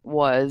COVID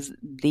was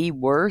the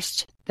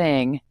worst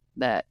thing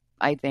that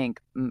I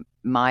think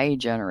my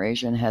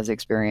generation has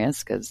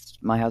experienced, because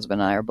my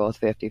husband and I are both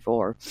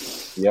 54.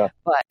 yeah,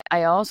 But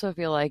I also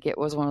feel like it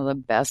was one of the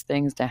best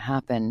things to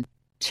happen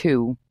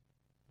to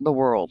the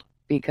world,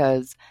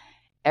 because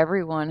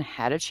everyone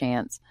had a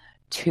chance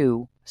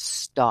to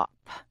stop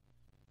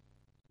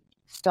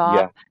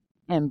yeah.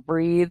 and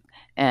breathe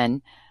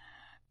and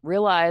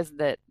realize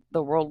that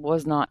the world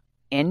was not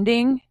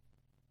ending,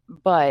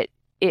 but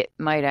it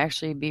might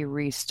actually be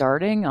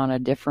restarting on a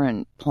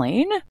different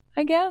plane,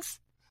 I guess.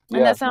 And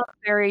Yeah. that sounds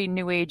very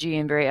new agey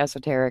and very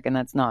esoteric, and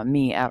that's not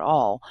me at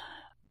all.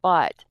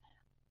 But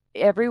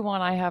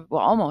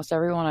almost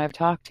everyone I've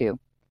talked to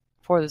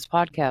for this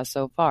podcast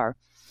so far,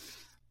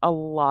 a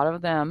lot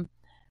of them,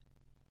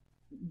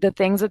 the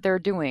things that they're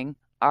doing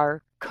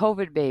are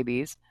COVID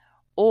babies,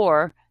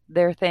 or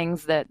they're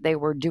things that they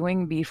were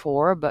doing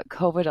before, but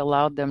COVID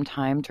allowed them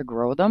time to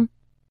grow them.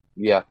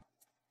 Yeah.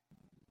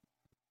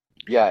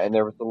 Yeah. And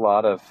there was a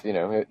lot of,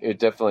 it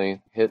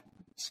definitely hit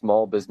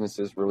small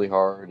businesses really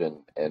hard,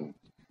 and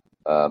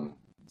a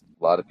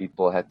lot of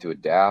people had to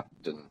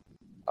adapt, and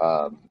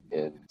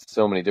in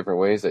so many different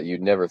ways that you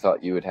never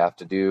thought you would have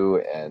to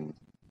do. And,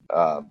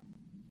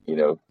 you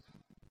know,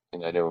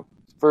 and I know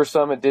for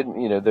some it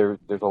didn't, there's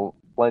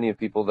plenty of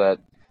people that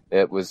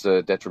it was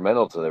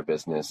detrimental to their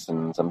business,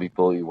 and some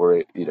people you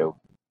were,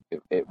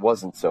 it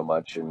wasn't so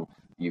much, and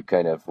you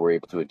kind of were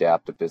able to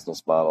adapt a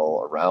business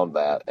model around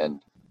that.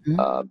 And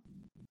Mm-hmm.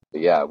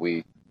 but yeah,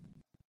 we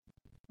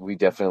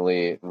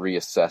definitely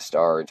reassessed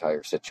our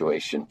entire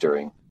situation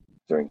during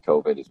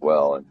COVID as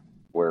well, and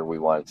where we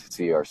wanted to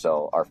see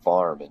our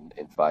farm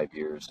in 5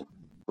 years, and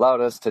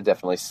allowed us to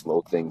definitely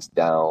slow things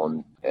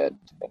down, and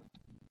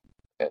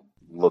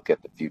look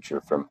at the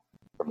future from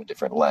a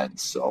different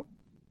lens. So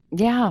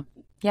Yeah.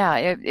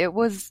 Yeah. It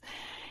was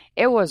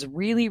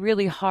really,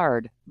 really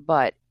hard,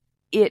 but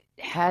it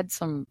had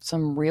some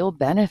real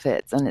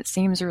benefits, and it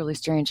seems really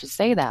strange to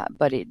say that,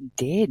 but it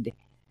did.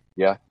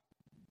 yeah,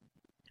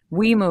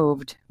 We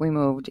moved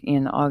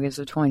in August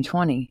of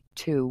 2020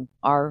 to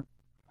our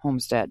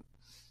homestead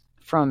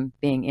from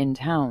being in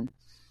town.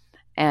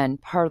 And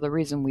part of the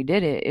reason we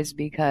did it is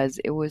because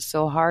it was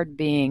so hard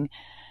being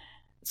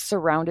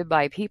surrounded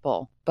by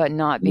people, but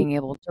not being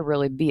able to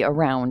really be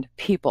around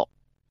people.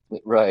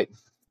 right,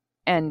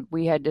 And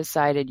we had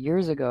decided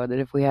years ago that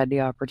if we had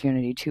the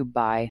opportunity to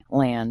buy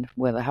land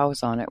with a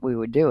house on it, we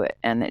would do it.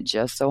 And it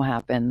just so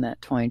happened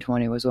that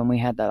 2020 was when we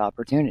had that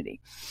opportunity.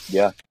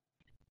 yeah,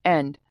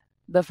 And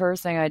the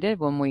first thing I did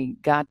when we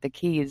got the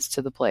keys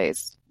to the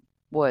place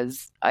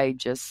was I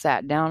just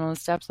sat down on the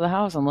steps of the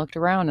house and looked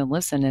around and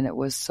listened, and it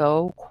was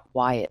so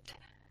quiet.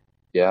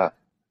 yeah,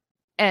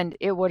 And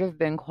it would have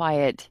been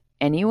quiet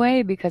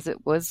anyway because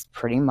it was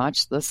pretty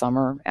much the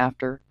summer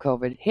after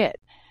COVID hit.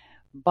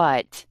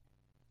 But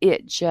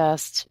it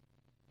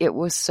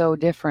was so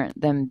different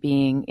than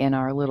being in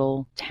our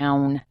little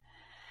town,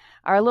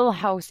 our little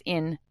house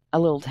in a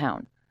little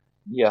town.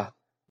 yeah,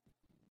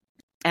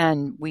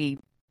 And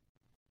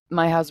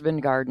my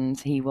husband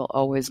gardens. He will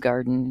always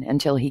garden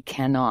until he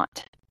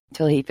cannot.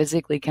 Until he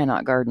physically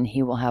cannot garden,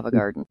 he will have a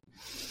garden.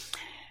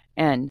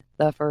 And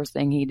the first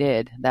thing he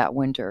did that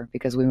winter,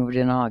 because we moved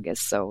in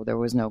August, so there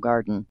was no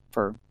garden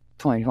for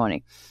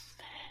 2020.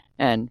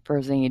 And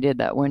first thing he did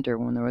that winter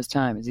when there was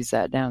time is he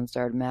sat down and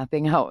started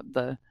mapping out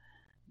the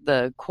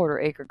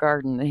quarter-acre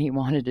garden that he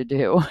wanted to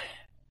do.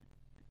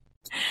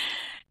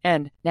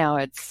 And now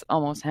it's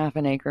almost half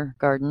an acre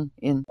garden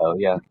in oh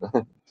yeah,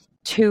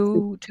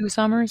 two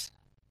summers.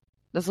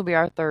 This will be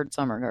our third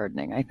summer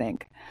gardening, I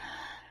think.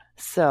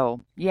 So,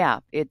 yeah,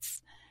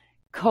 it's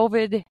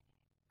COVID.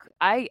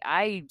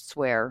 I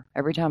swear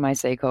every time I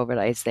say COVID,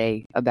 I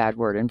say a bad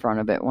word in front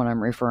of it when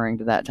I'm referring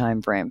to that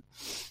time frame,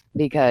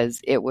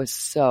 because it was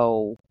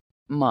so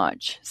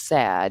much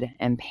sad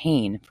and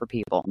pain for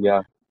people.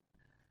 yeah,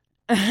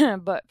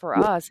 But for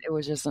us, it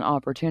was just an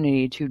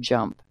opportunity to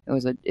jump.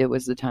 It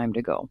was the time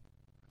to go.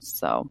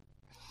 So,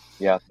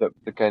 yeah.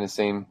 The kind of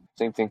same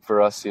thing for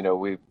us.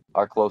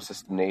 Our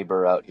closest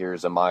neighbor out here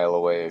is a mile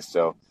away,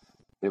 so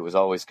it was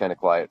always kind of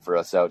quiet for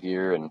us out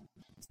here, and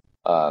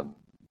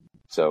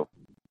so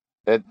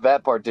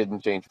that part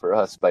didn't change for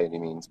us by any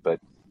means. But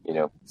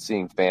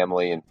seeing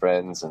family and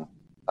friends, and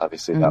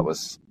obviously that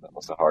was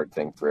a hard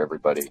thing for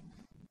everybody.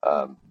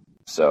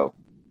 So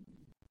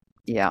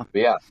yeah.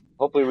 but yeah,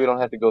 hopefully we don't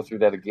have to go through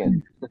that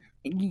again.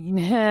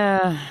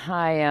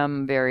 I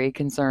am very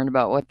concerned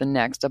about what the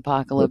next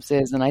apocalypse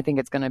is, and I think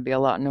it's going to be a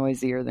lot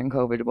noisier than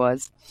COVID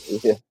was.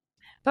 Yeah,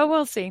 But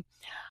we'll see.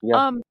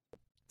 yeah,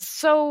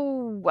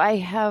 So I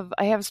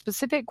have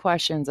specific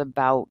questions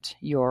about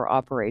your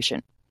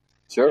operation.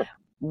 sure.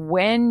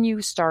 When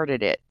you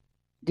started it,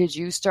 did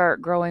you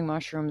start growing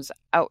mushrooms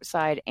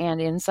outside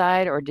and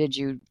inside, or did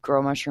you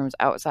grow mushrooms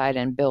outside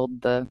and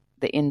build the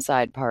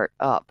inside part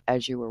up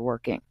as you were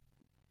working?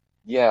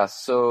 Yeah,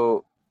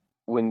 so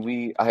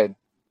I had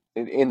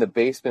in the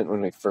basement when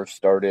we first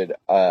started,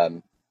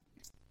 the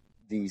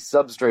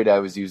substrate I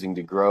was using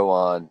to grow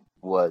on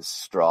was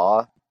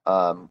straw,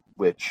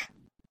 which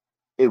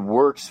it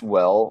works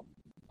well.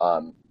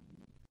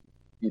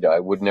 I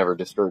would never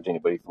discourage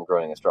anybody from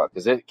growing a straw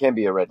because it can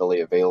be a readily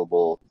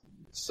available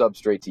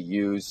substrate to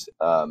use.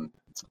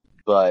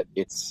 But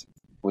it's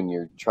when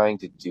you're trying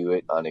to do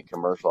it on a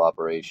commercial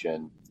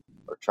operation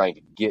or trying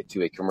to get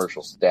to a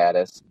commercial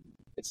status,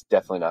 it's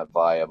definitely not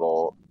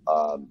viable.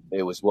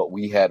 It was what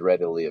we had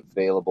readily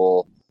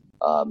available,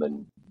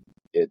 and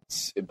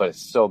but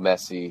it's so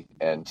messy,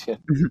 and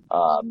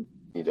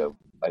you know,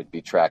 I'd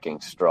be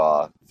tracking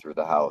straw through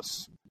the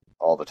house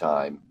all the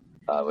time,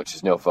 which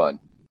is no fun.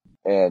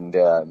 And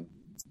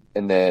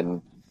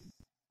then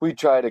we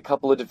tried a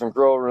couple of different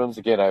grow rooms.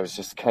 Again, I was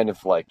just kind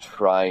of like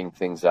trying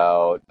things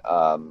out.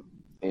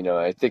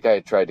 I think I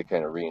had tried to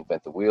kind of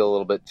reinvent the wheel a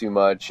little bit too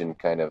much and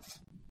kind of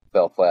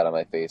fell flat on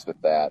my face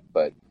with that.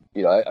 But,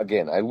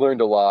 I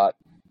learned a lot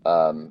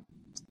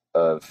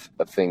of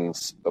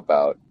things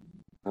about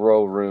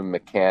grow room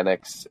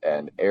mechanics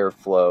and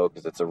airflow,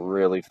 because it's a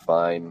really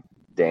fine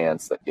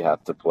dance that you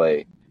have to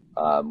play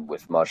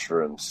with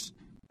mushrooms,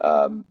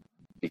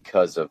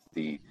 because of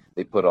they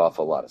put off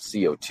a lot of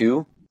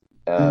CO2.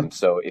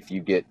 So if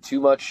you get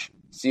too much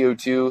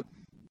CO2,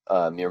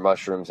 your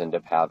mushrooms end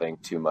up having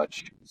too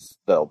much.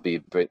 They'll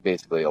be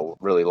basically a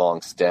really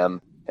long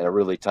stem and a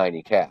really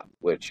tiny cap,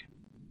 which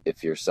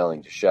if you're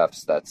selling to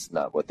chefs, that's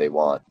not what they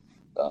want.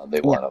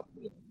 They want a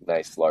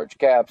nice large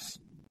caps,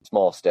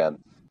 small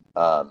stem.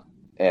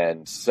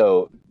 And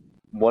so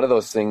one of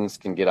those things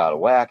can get out of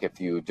whack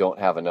if you don't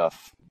have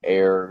enough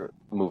air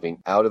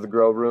moving out of the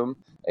grow room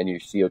and your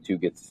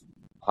CO2 gets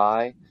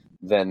high.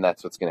 Then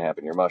that's what's going to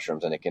happen to your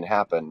mushrooms, and it can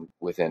happen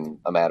within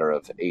a matter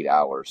of 8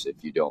 hours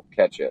if you don't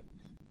catch it.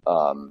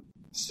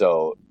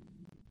 So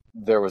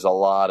there was a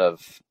lot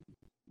of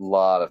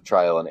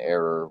trial and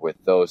error with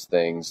those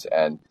things,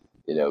 and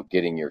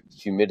getting your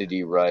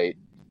humidity right,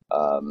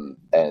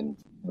 and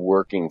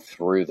working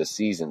through the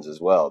seasons as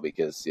well,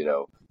 because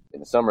in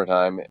the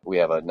summertime we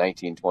have a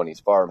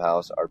 1920s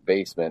farmhouse. Our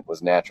basement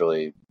was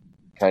naturally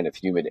kind of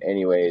humid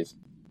anyways,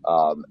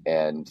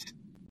 and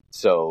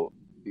so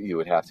you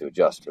would have to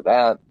adjust for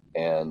that,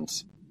 and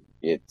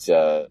it's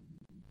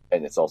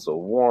also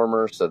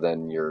warmer, so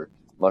then your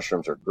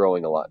mushrooms are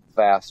growing a lot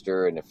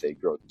faster, and if they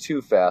grow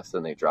too fast,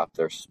 then they drop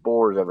their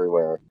spores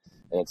everywhere,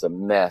 and it's a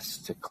mess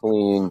to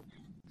clean.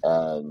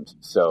 And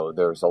so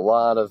there's a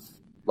lot of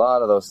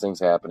those things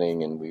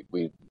happening, and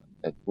we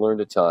had learned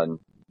a ton,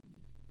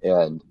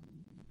 and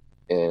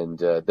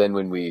then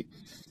when we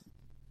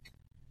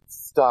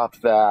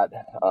stopped that,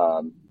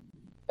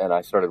 and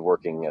I started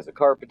working as a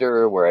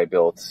carpenter, where I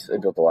built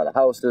a lot of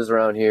houses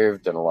around here.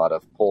 I've done a lot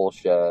of pole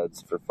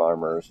sheds for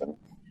farmers, and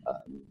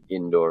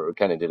indoor,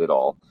 kind of did it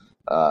all.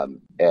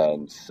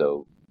 And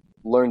so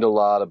learned a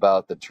lot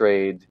about the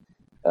trade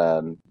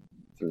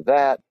through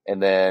that.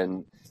 And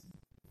then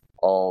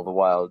all the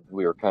while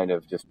we were kind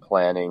of just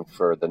planning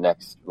for the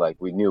next, like,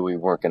 we knew we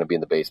weren't going to be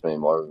in the basement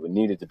anymore. We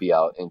needed to be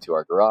out into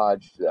our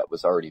garage that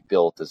was already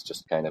built as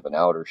just kind of an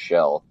outer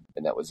shell,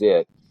 and that was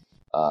it.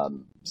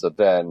 So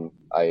then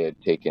I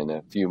had taken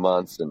a few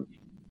months and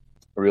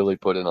really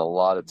put in a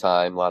lot of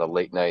time, a lot of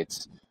late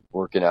nights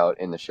working out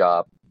in the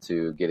shop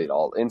to get it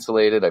all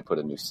insulated. I put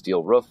a new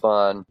steel roof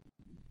on.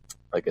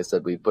 Like I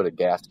said, we put a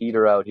gas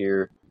heater out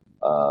here,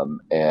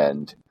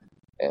 and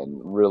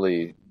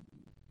really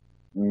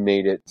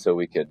made it so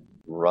we could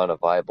run a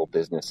viable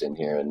business in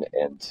here,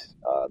 and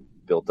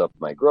built up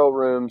my grow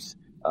rooms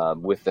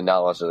with the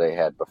knowledge that I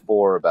had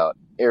before about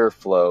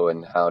airflow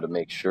and how to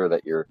make sure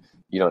that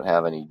you don't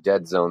have any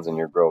dead zones in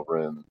your grow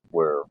room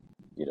where,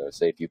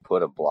 say if you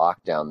put a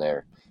block down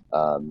there,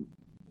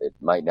 it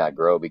might not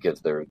grow,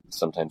 because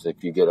sometimes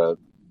if you get a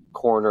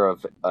corner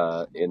of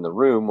in the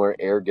room where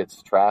air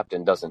gets trapped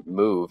and doesn't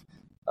move,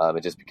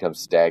 it just becomes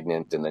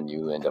stagnant, and then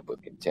you end up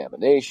with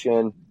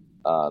contamination.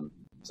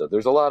 So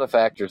there's a lot of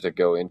factors that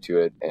go into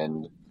it,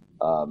 and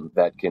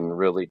that can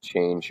really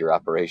change your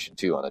operation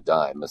too on a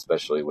dime,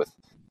 especially with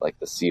like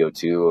the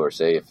CO2, or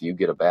say if you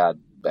get a bad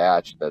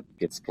batch that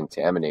gets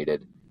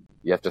contaminated,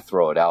 you have to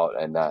throw it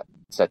out, and that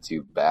sets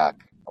you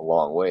back a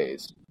long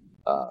ways.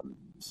 But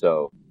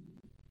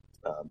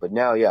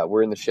now,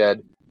 we're in the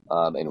shed,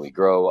 and we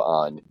grow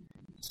on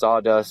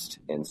sawdust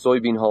and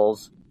soybean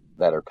hulls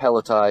that are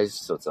pelletized,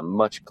 so it's a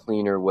much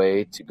cleaner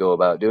way to go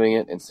about doing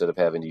it instead of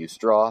having to use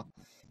straw.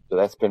 So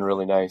that's been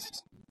really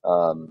nice.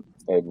 And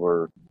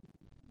we're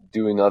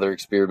doing other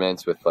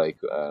experiments with like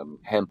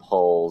hemp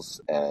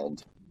hulls,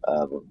 and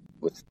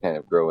with kind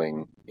of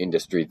growing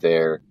industry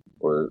there.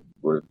 We're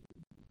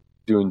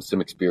doing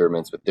some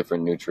experiments with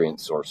different nutrient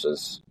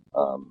sources,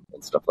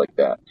 and stuff like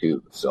that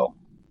too. So.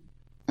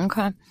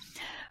 Okay.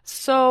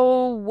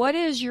 So what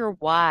is your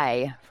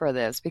why for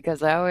this?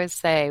 Because I always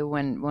say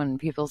when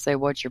people say,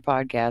 what's your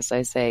podcast?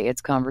 I say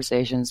it's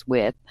conversations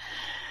with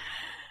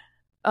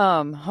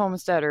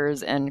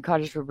homesteaders and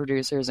cottage food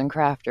producers and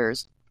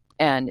crafters.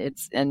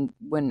 And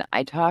when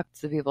I talk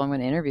to the people I'm going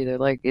to interview, they're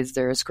like, is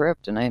there a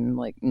script? And I'm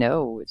like,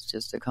 no, it's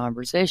just a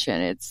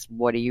conversation. It's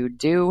what do you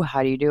do?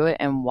 How do you do it?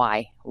 And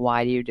why?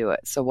 Why do you do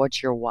it? So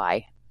what's your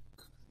why?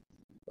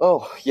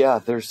 Oh, yeah,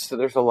 there's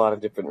a lot of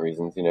different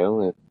reasons,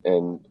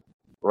 and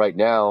right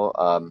now,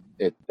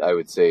 I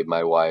would say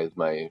my why is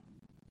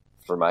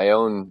for my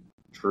own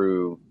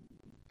true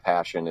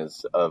passion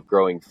is of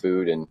growing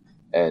food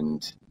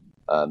and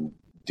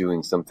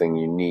doing something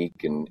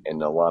unique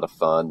and a lot of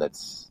fun.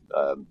 That's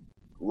a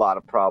lot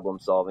of problem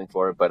solving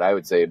for it. But I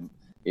would say,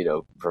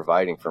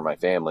 providing for my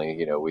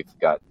family. We've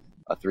got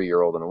a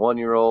 3-year-old and a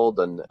 1-year-old,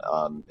 and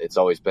it's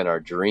always been our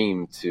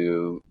dream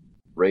to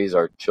raise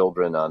our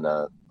children on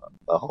a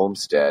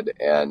homestead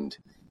and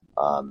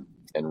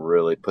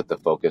really put the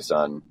focus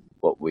on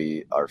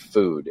our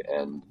food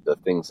and the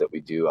things that we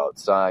do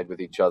outside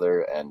with each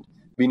other, and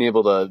being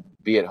able to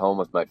be at home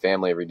with my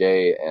family every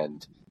day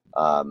and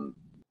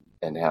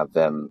have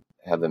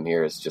them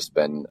here has just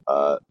been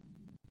a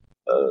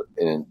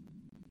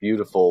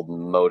beautiful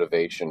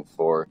motivation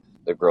for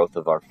the growth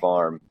of our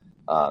farm.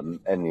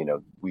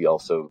 And we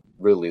also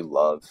really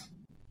love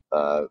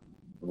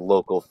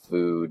local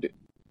food,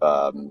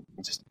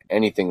 just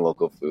anything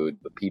local food,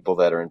 the people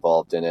that are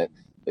involved in it,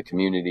 the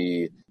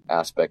community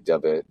aspect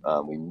of it.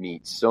 We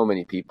meet so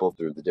many people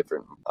through the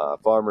different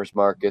farmers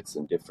markets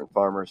and different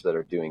farmers that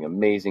are doing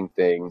amazing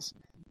things,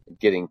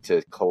 getting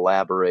to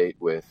collaborate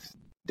with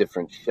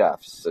different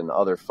chefs and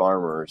other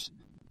farmers,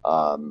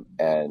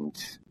 and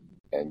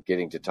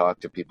getting to talk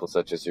to people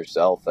such as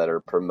yourself that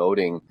are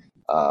promoting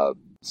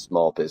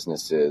small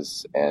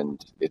businesses. And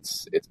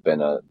it's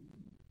been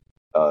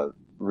a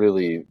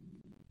really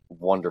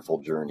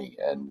wonderful journey,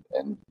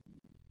 and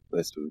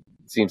this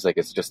seems like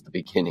it's just the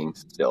beginning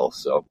still.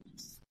 So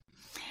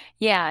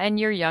Yeah, and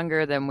you're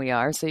younger than we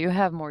are, so you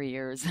have more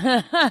years,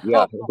 yeah.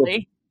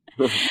 hopefully.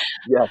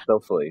 Yeah,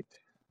 hopefully.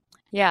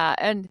 Yeah,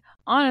 and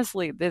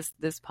honestly, this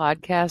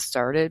podcast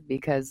started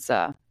because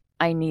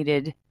I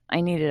needed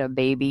a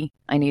baby.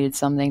 I needed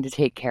something to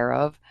take care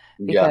of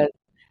Yeah.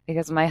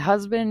 because my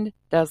husband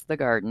does the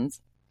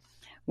gardens.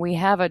 We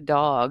have a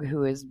dog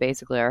who is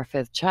basically our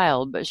fifth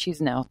child, but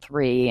she's now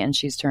 3 and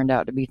she's turned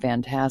out to be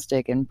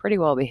fantastic and pretty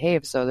well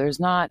behaved. So there's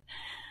not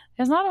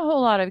a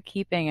whole lot of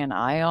keeping an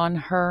eye on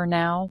her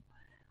now,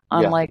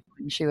 Yeah. unlike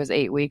when she was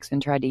 8 weeks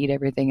and tried to eat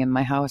everything in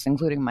my house,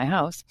 including my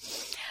house.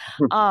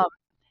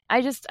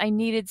 I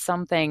needed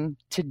something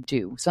to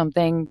do,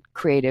 something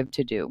creative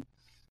to do.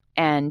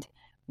 And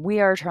we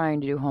are trying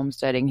to do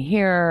homesteading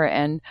here,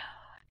 and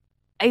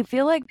I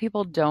feel like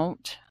people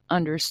don't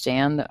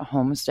understand that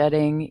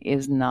homesteading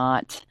is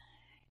not,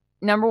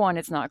 number one,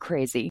 it's not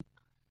crazy.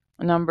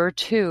 Number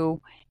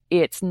two,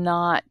 it's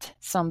not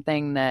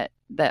something that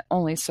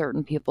only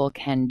certain people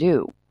can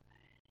do.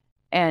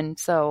 And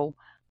so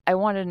I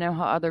want to know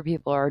how other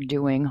people are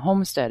doing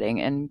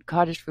homesteading, and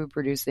cottage food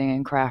producing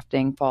and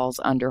crafting falls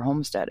under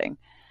homesteading.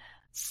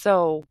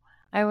 So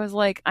I was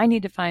like, I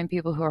need to find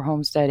people who are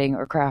homesteading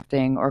or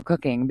crafting or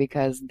cooking,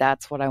 because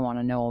that's what I want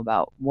to know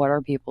about. What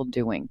are people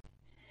doing?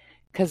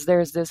 Because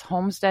there's this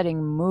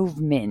homesteading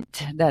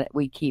movement that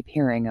we keep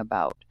hearing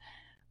about.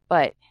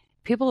 But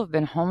people have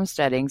been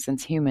homesteading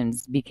since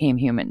humans became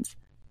humans.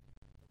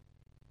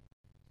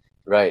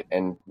 Right.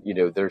 And,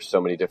 there's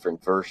so many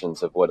different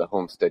versions of what a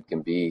homestead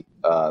can be,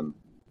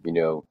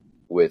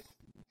 with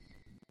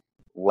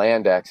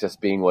land access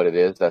being what it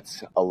is.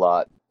 That's a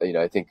lot.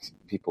 I think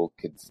people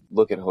could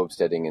look at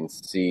homesteading and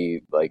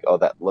see like, oh,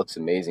 that looks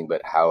amazing,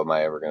 but how am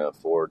I ever going to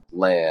afford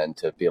land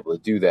to be able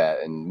to do that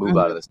and move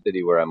out of the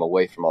city where I'm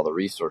away from all the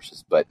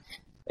resources?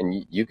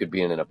 And you could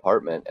be in an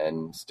apartment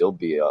and still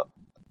be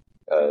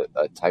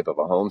a type of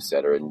a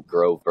homesteader and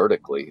grow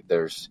vertically.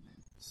 There's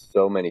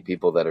so many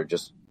people that are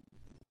just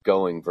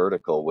going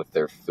vertical with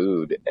their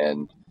food,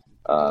 and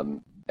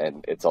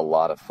it's a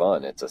lot of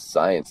fun. It's a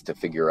science to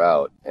figure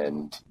out,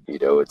 and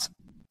it's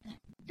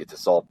get to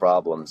solve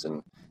problems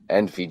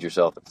and feed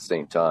yourself at the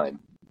same time.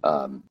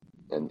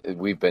 And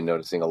we've been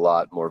noticing a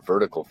lot more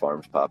vertical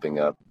farms popping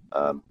up,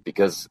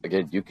 because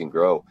again, you can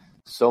grow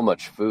so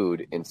much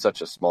food in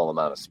such a small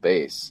amount of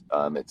space.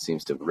 It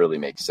seems to really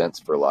make sense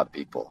for a lot of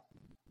people.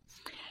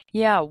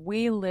 Yeah,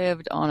 we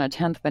lived on a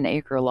 1/10 of an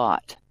acre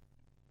lot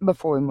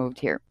before we moved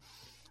here.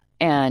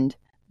 And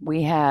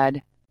we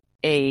had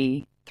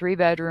a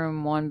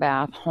 3-bedroom,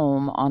 1-bath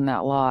home on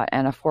that lot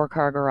and a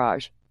 4-car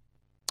garage.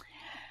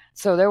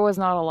 So there was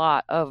not a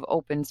lot of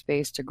open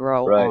space to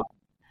grow on.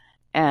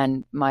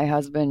 And my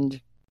husband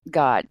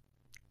got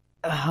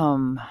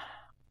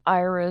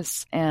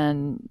iris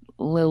and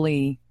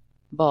lily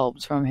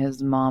bulbs from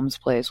his mom's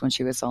place when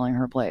she was selling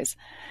her place.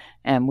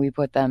 And we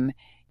put them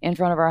in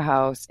front of our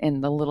house in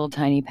the little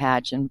tiny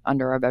patch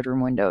under our bedroom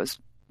windows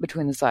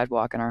between the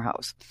sidewalk and our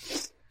house.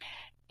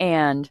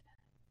 And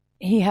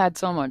he had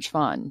so much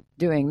fun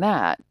doing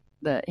that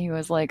he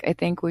was like, I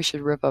think we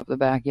should rip up the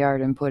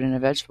backyard and put in a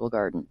vegetable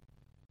garden.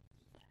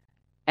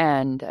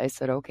 And I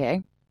said,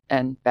 okay.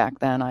 And back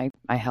then I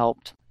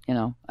helped. I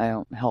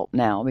don't help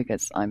now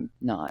because I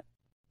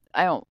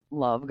don't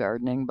love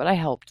gardening, but I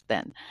helped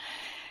then.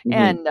 Mm-hmm.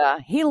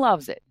 And he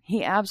loves it.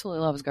 He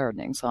absolutely loves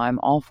gardening. So I'm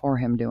all for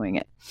him doing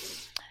it.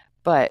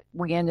 But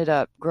we ended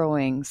up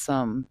growing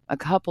a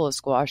couple of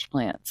squash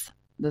plants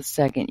the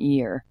second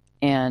year,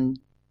 and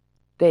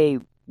they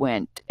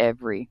went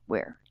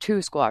everywhere.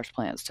 2 squash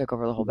plants took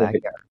over the whole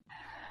backyard.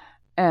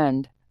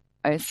 And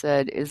I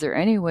said, is there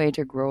any way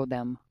to grow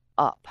them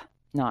up,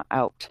 not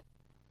out?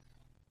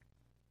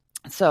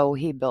 So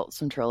he built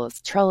some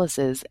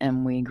trellises,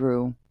 and we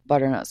grew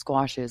butternut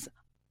squashes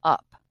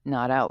up,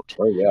 not out.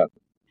 Oh, yeah.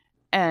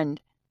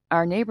 And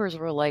our neighbors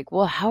were like,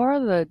 well,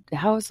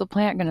 how is the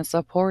plant going to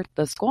support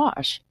the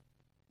squash?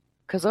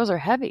 because those are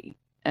heavy.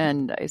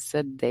 And I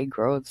said, they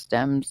grow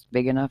stems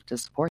big enough to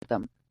support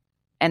them.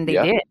 And they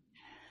Yeah. did.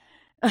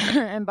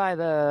 And by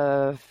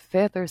the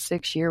 5th or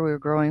 6th year we were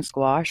growing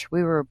squash,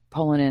 we were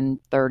pulling in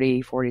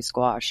 30, 40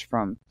 squash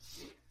from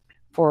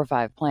 4 or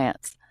 5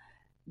 plants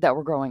that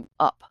were growing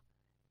up.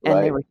 And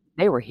Right.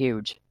 they were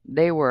huge.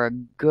 They were a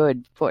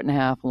good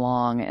 1.5 feet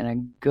long and a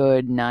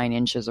good 9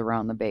 inches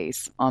around the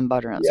base on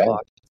butternut Yeah.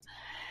 squash.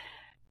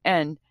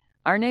 And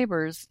our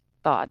neighbors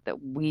thought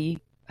that we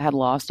had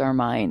lost our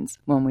minds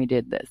when we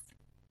did this.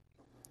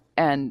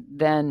 And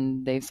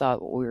then they saw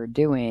what we were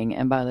doing.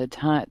 And by the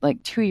time,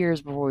 like 2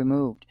 years before we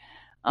moved,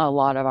 a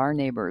lot of our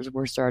neighbors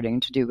were starting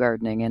to do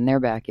gardening in their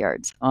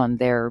backyards on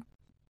their,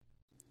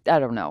 I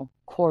don't know,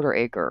 1/4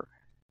 acre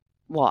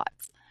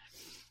lots.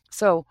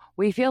 So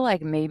we feel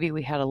like maybe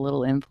we had a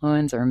little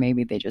influence, or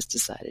maybe they just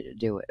decided to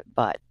do it.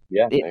 But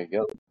Yeah. There you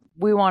go.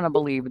 we want to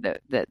believe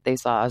that they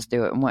saw us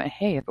do it and went,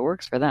 hey, if it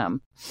works for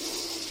them.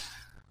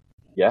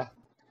 Yeah.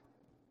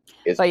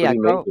 It's But pretty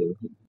amazing.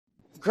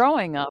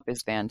 Growing up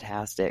is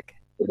fantastic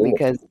It is.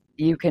 because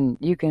you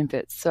can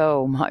fit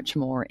so much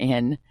more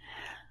in.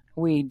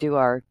 We do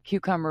our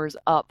cucumbers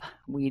up.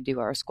 We do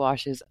our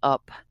squashes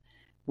up.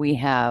 We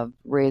have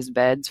raised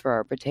beds for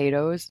our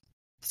potatoes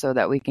so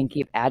that we can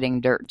keep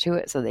adding dirt to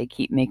it so they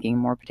keep making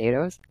more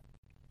potatoes.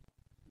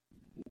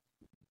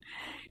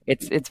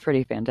 It's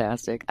pretty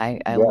fantastic.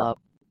 I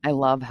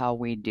love how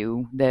we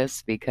do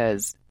this,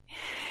 because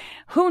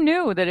who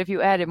knew that if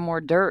you added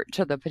more dirt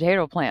to the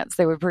potato plants,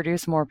 they would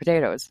produce more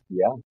potatoes?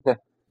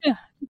 Yeah.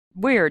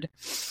 Weird.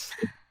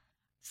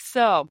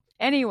 So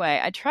anyway,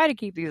 I try to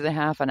keep these a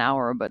half an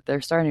hour, but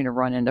they're starting to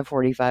run into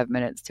 45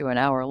 minutes to an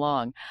hour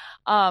long.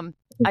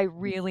 I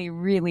really,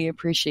 really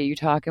appreciate you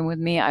talking with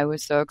me. I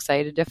was so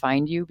excited to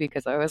find you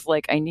because I was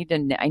like, I need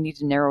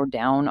to narrow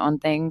down on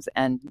things.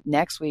 And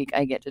next week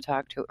I get to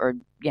talk to,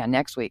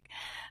 next week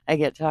I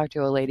get to talk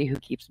to a lady who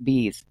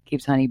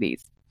keeps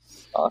honeybees.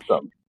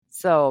 Awesome.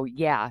 So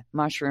yeah,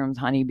 mushrooms,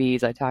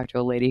 honeybees. I talked to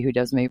a lady who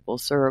does maple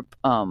syrup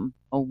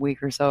a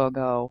week or so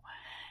ago.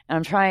 And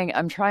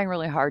I'm trying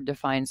really hard to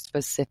find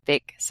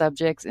specific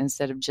subjects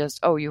instead of just,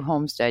 oh, you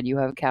homestead, you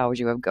have cows,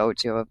 you have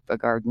goats, you have a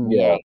garden,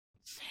 yay.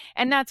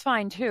 And that's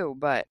fine too,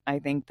 but I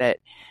think that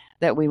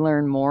we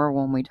learn more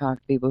when we talk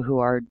to people who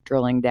are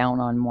drilling down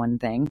on one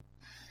thing.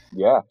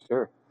 Yeah,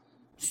 sure.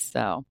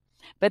 So,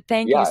 but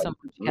thank you so much,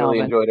 really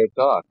Calvin. enjoyed our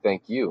talk.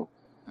 Thank you.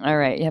 All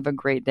right, you have a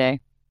great day.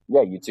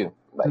 Yeah, you too.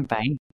 Bye. Bye.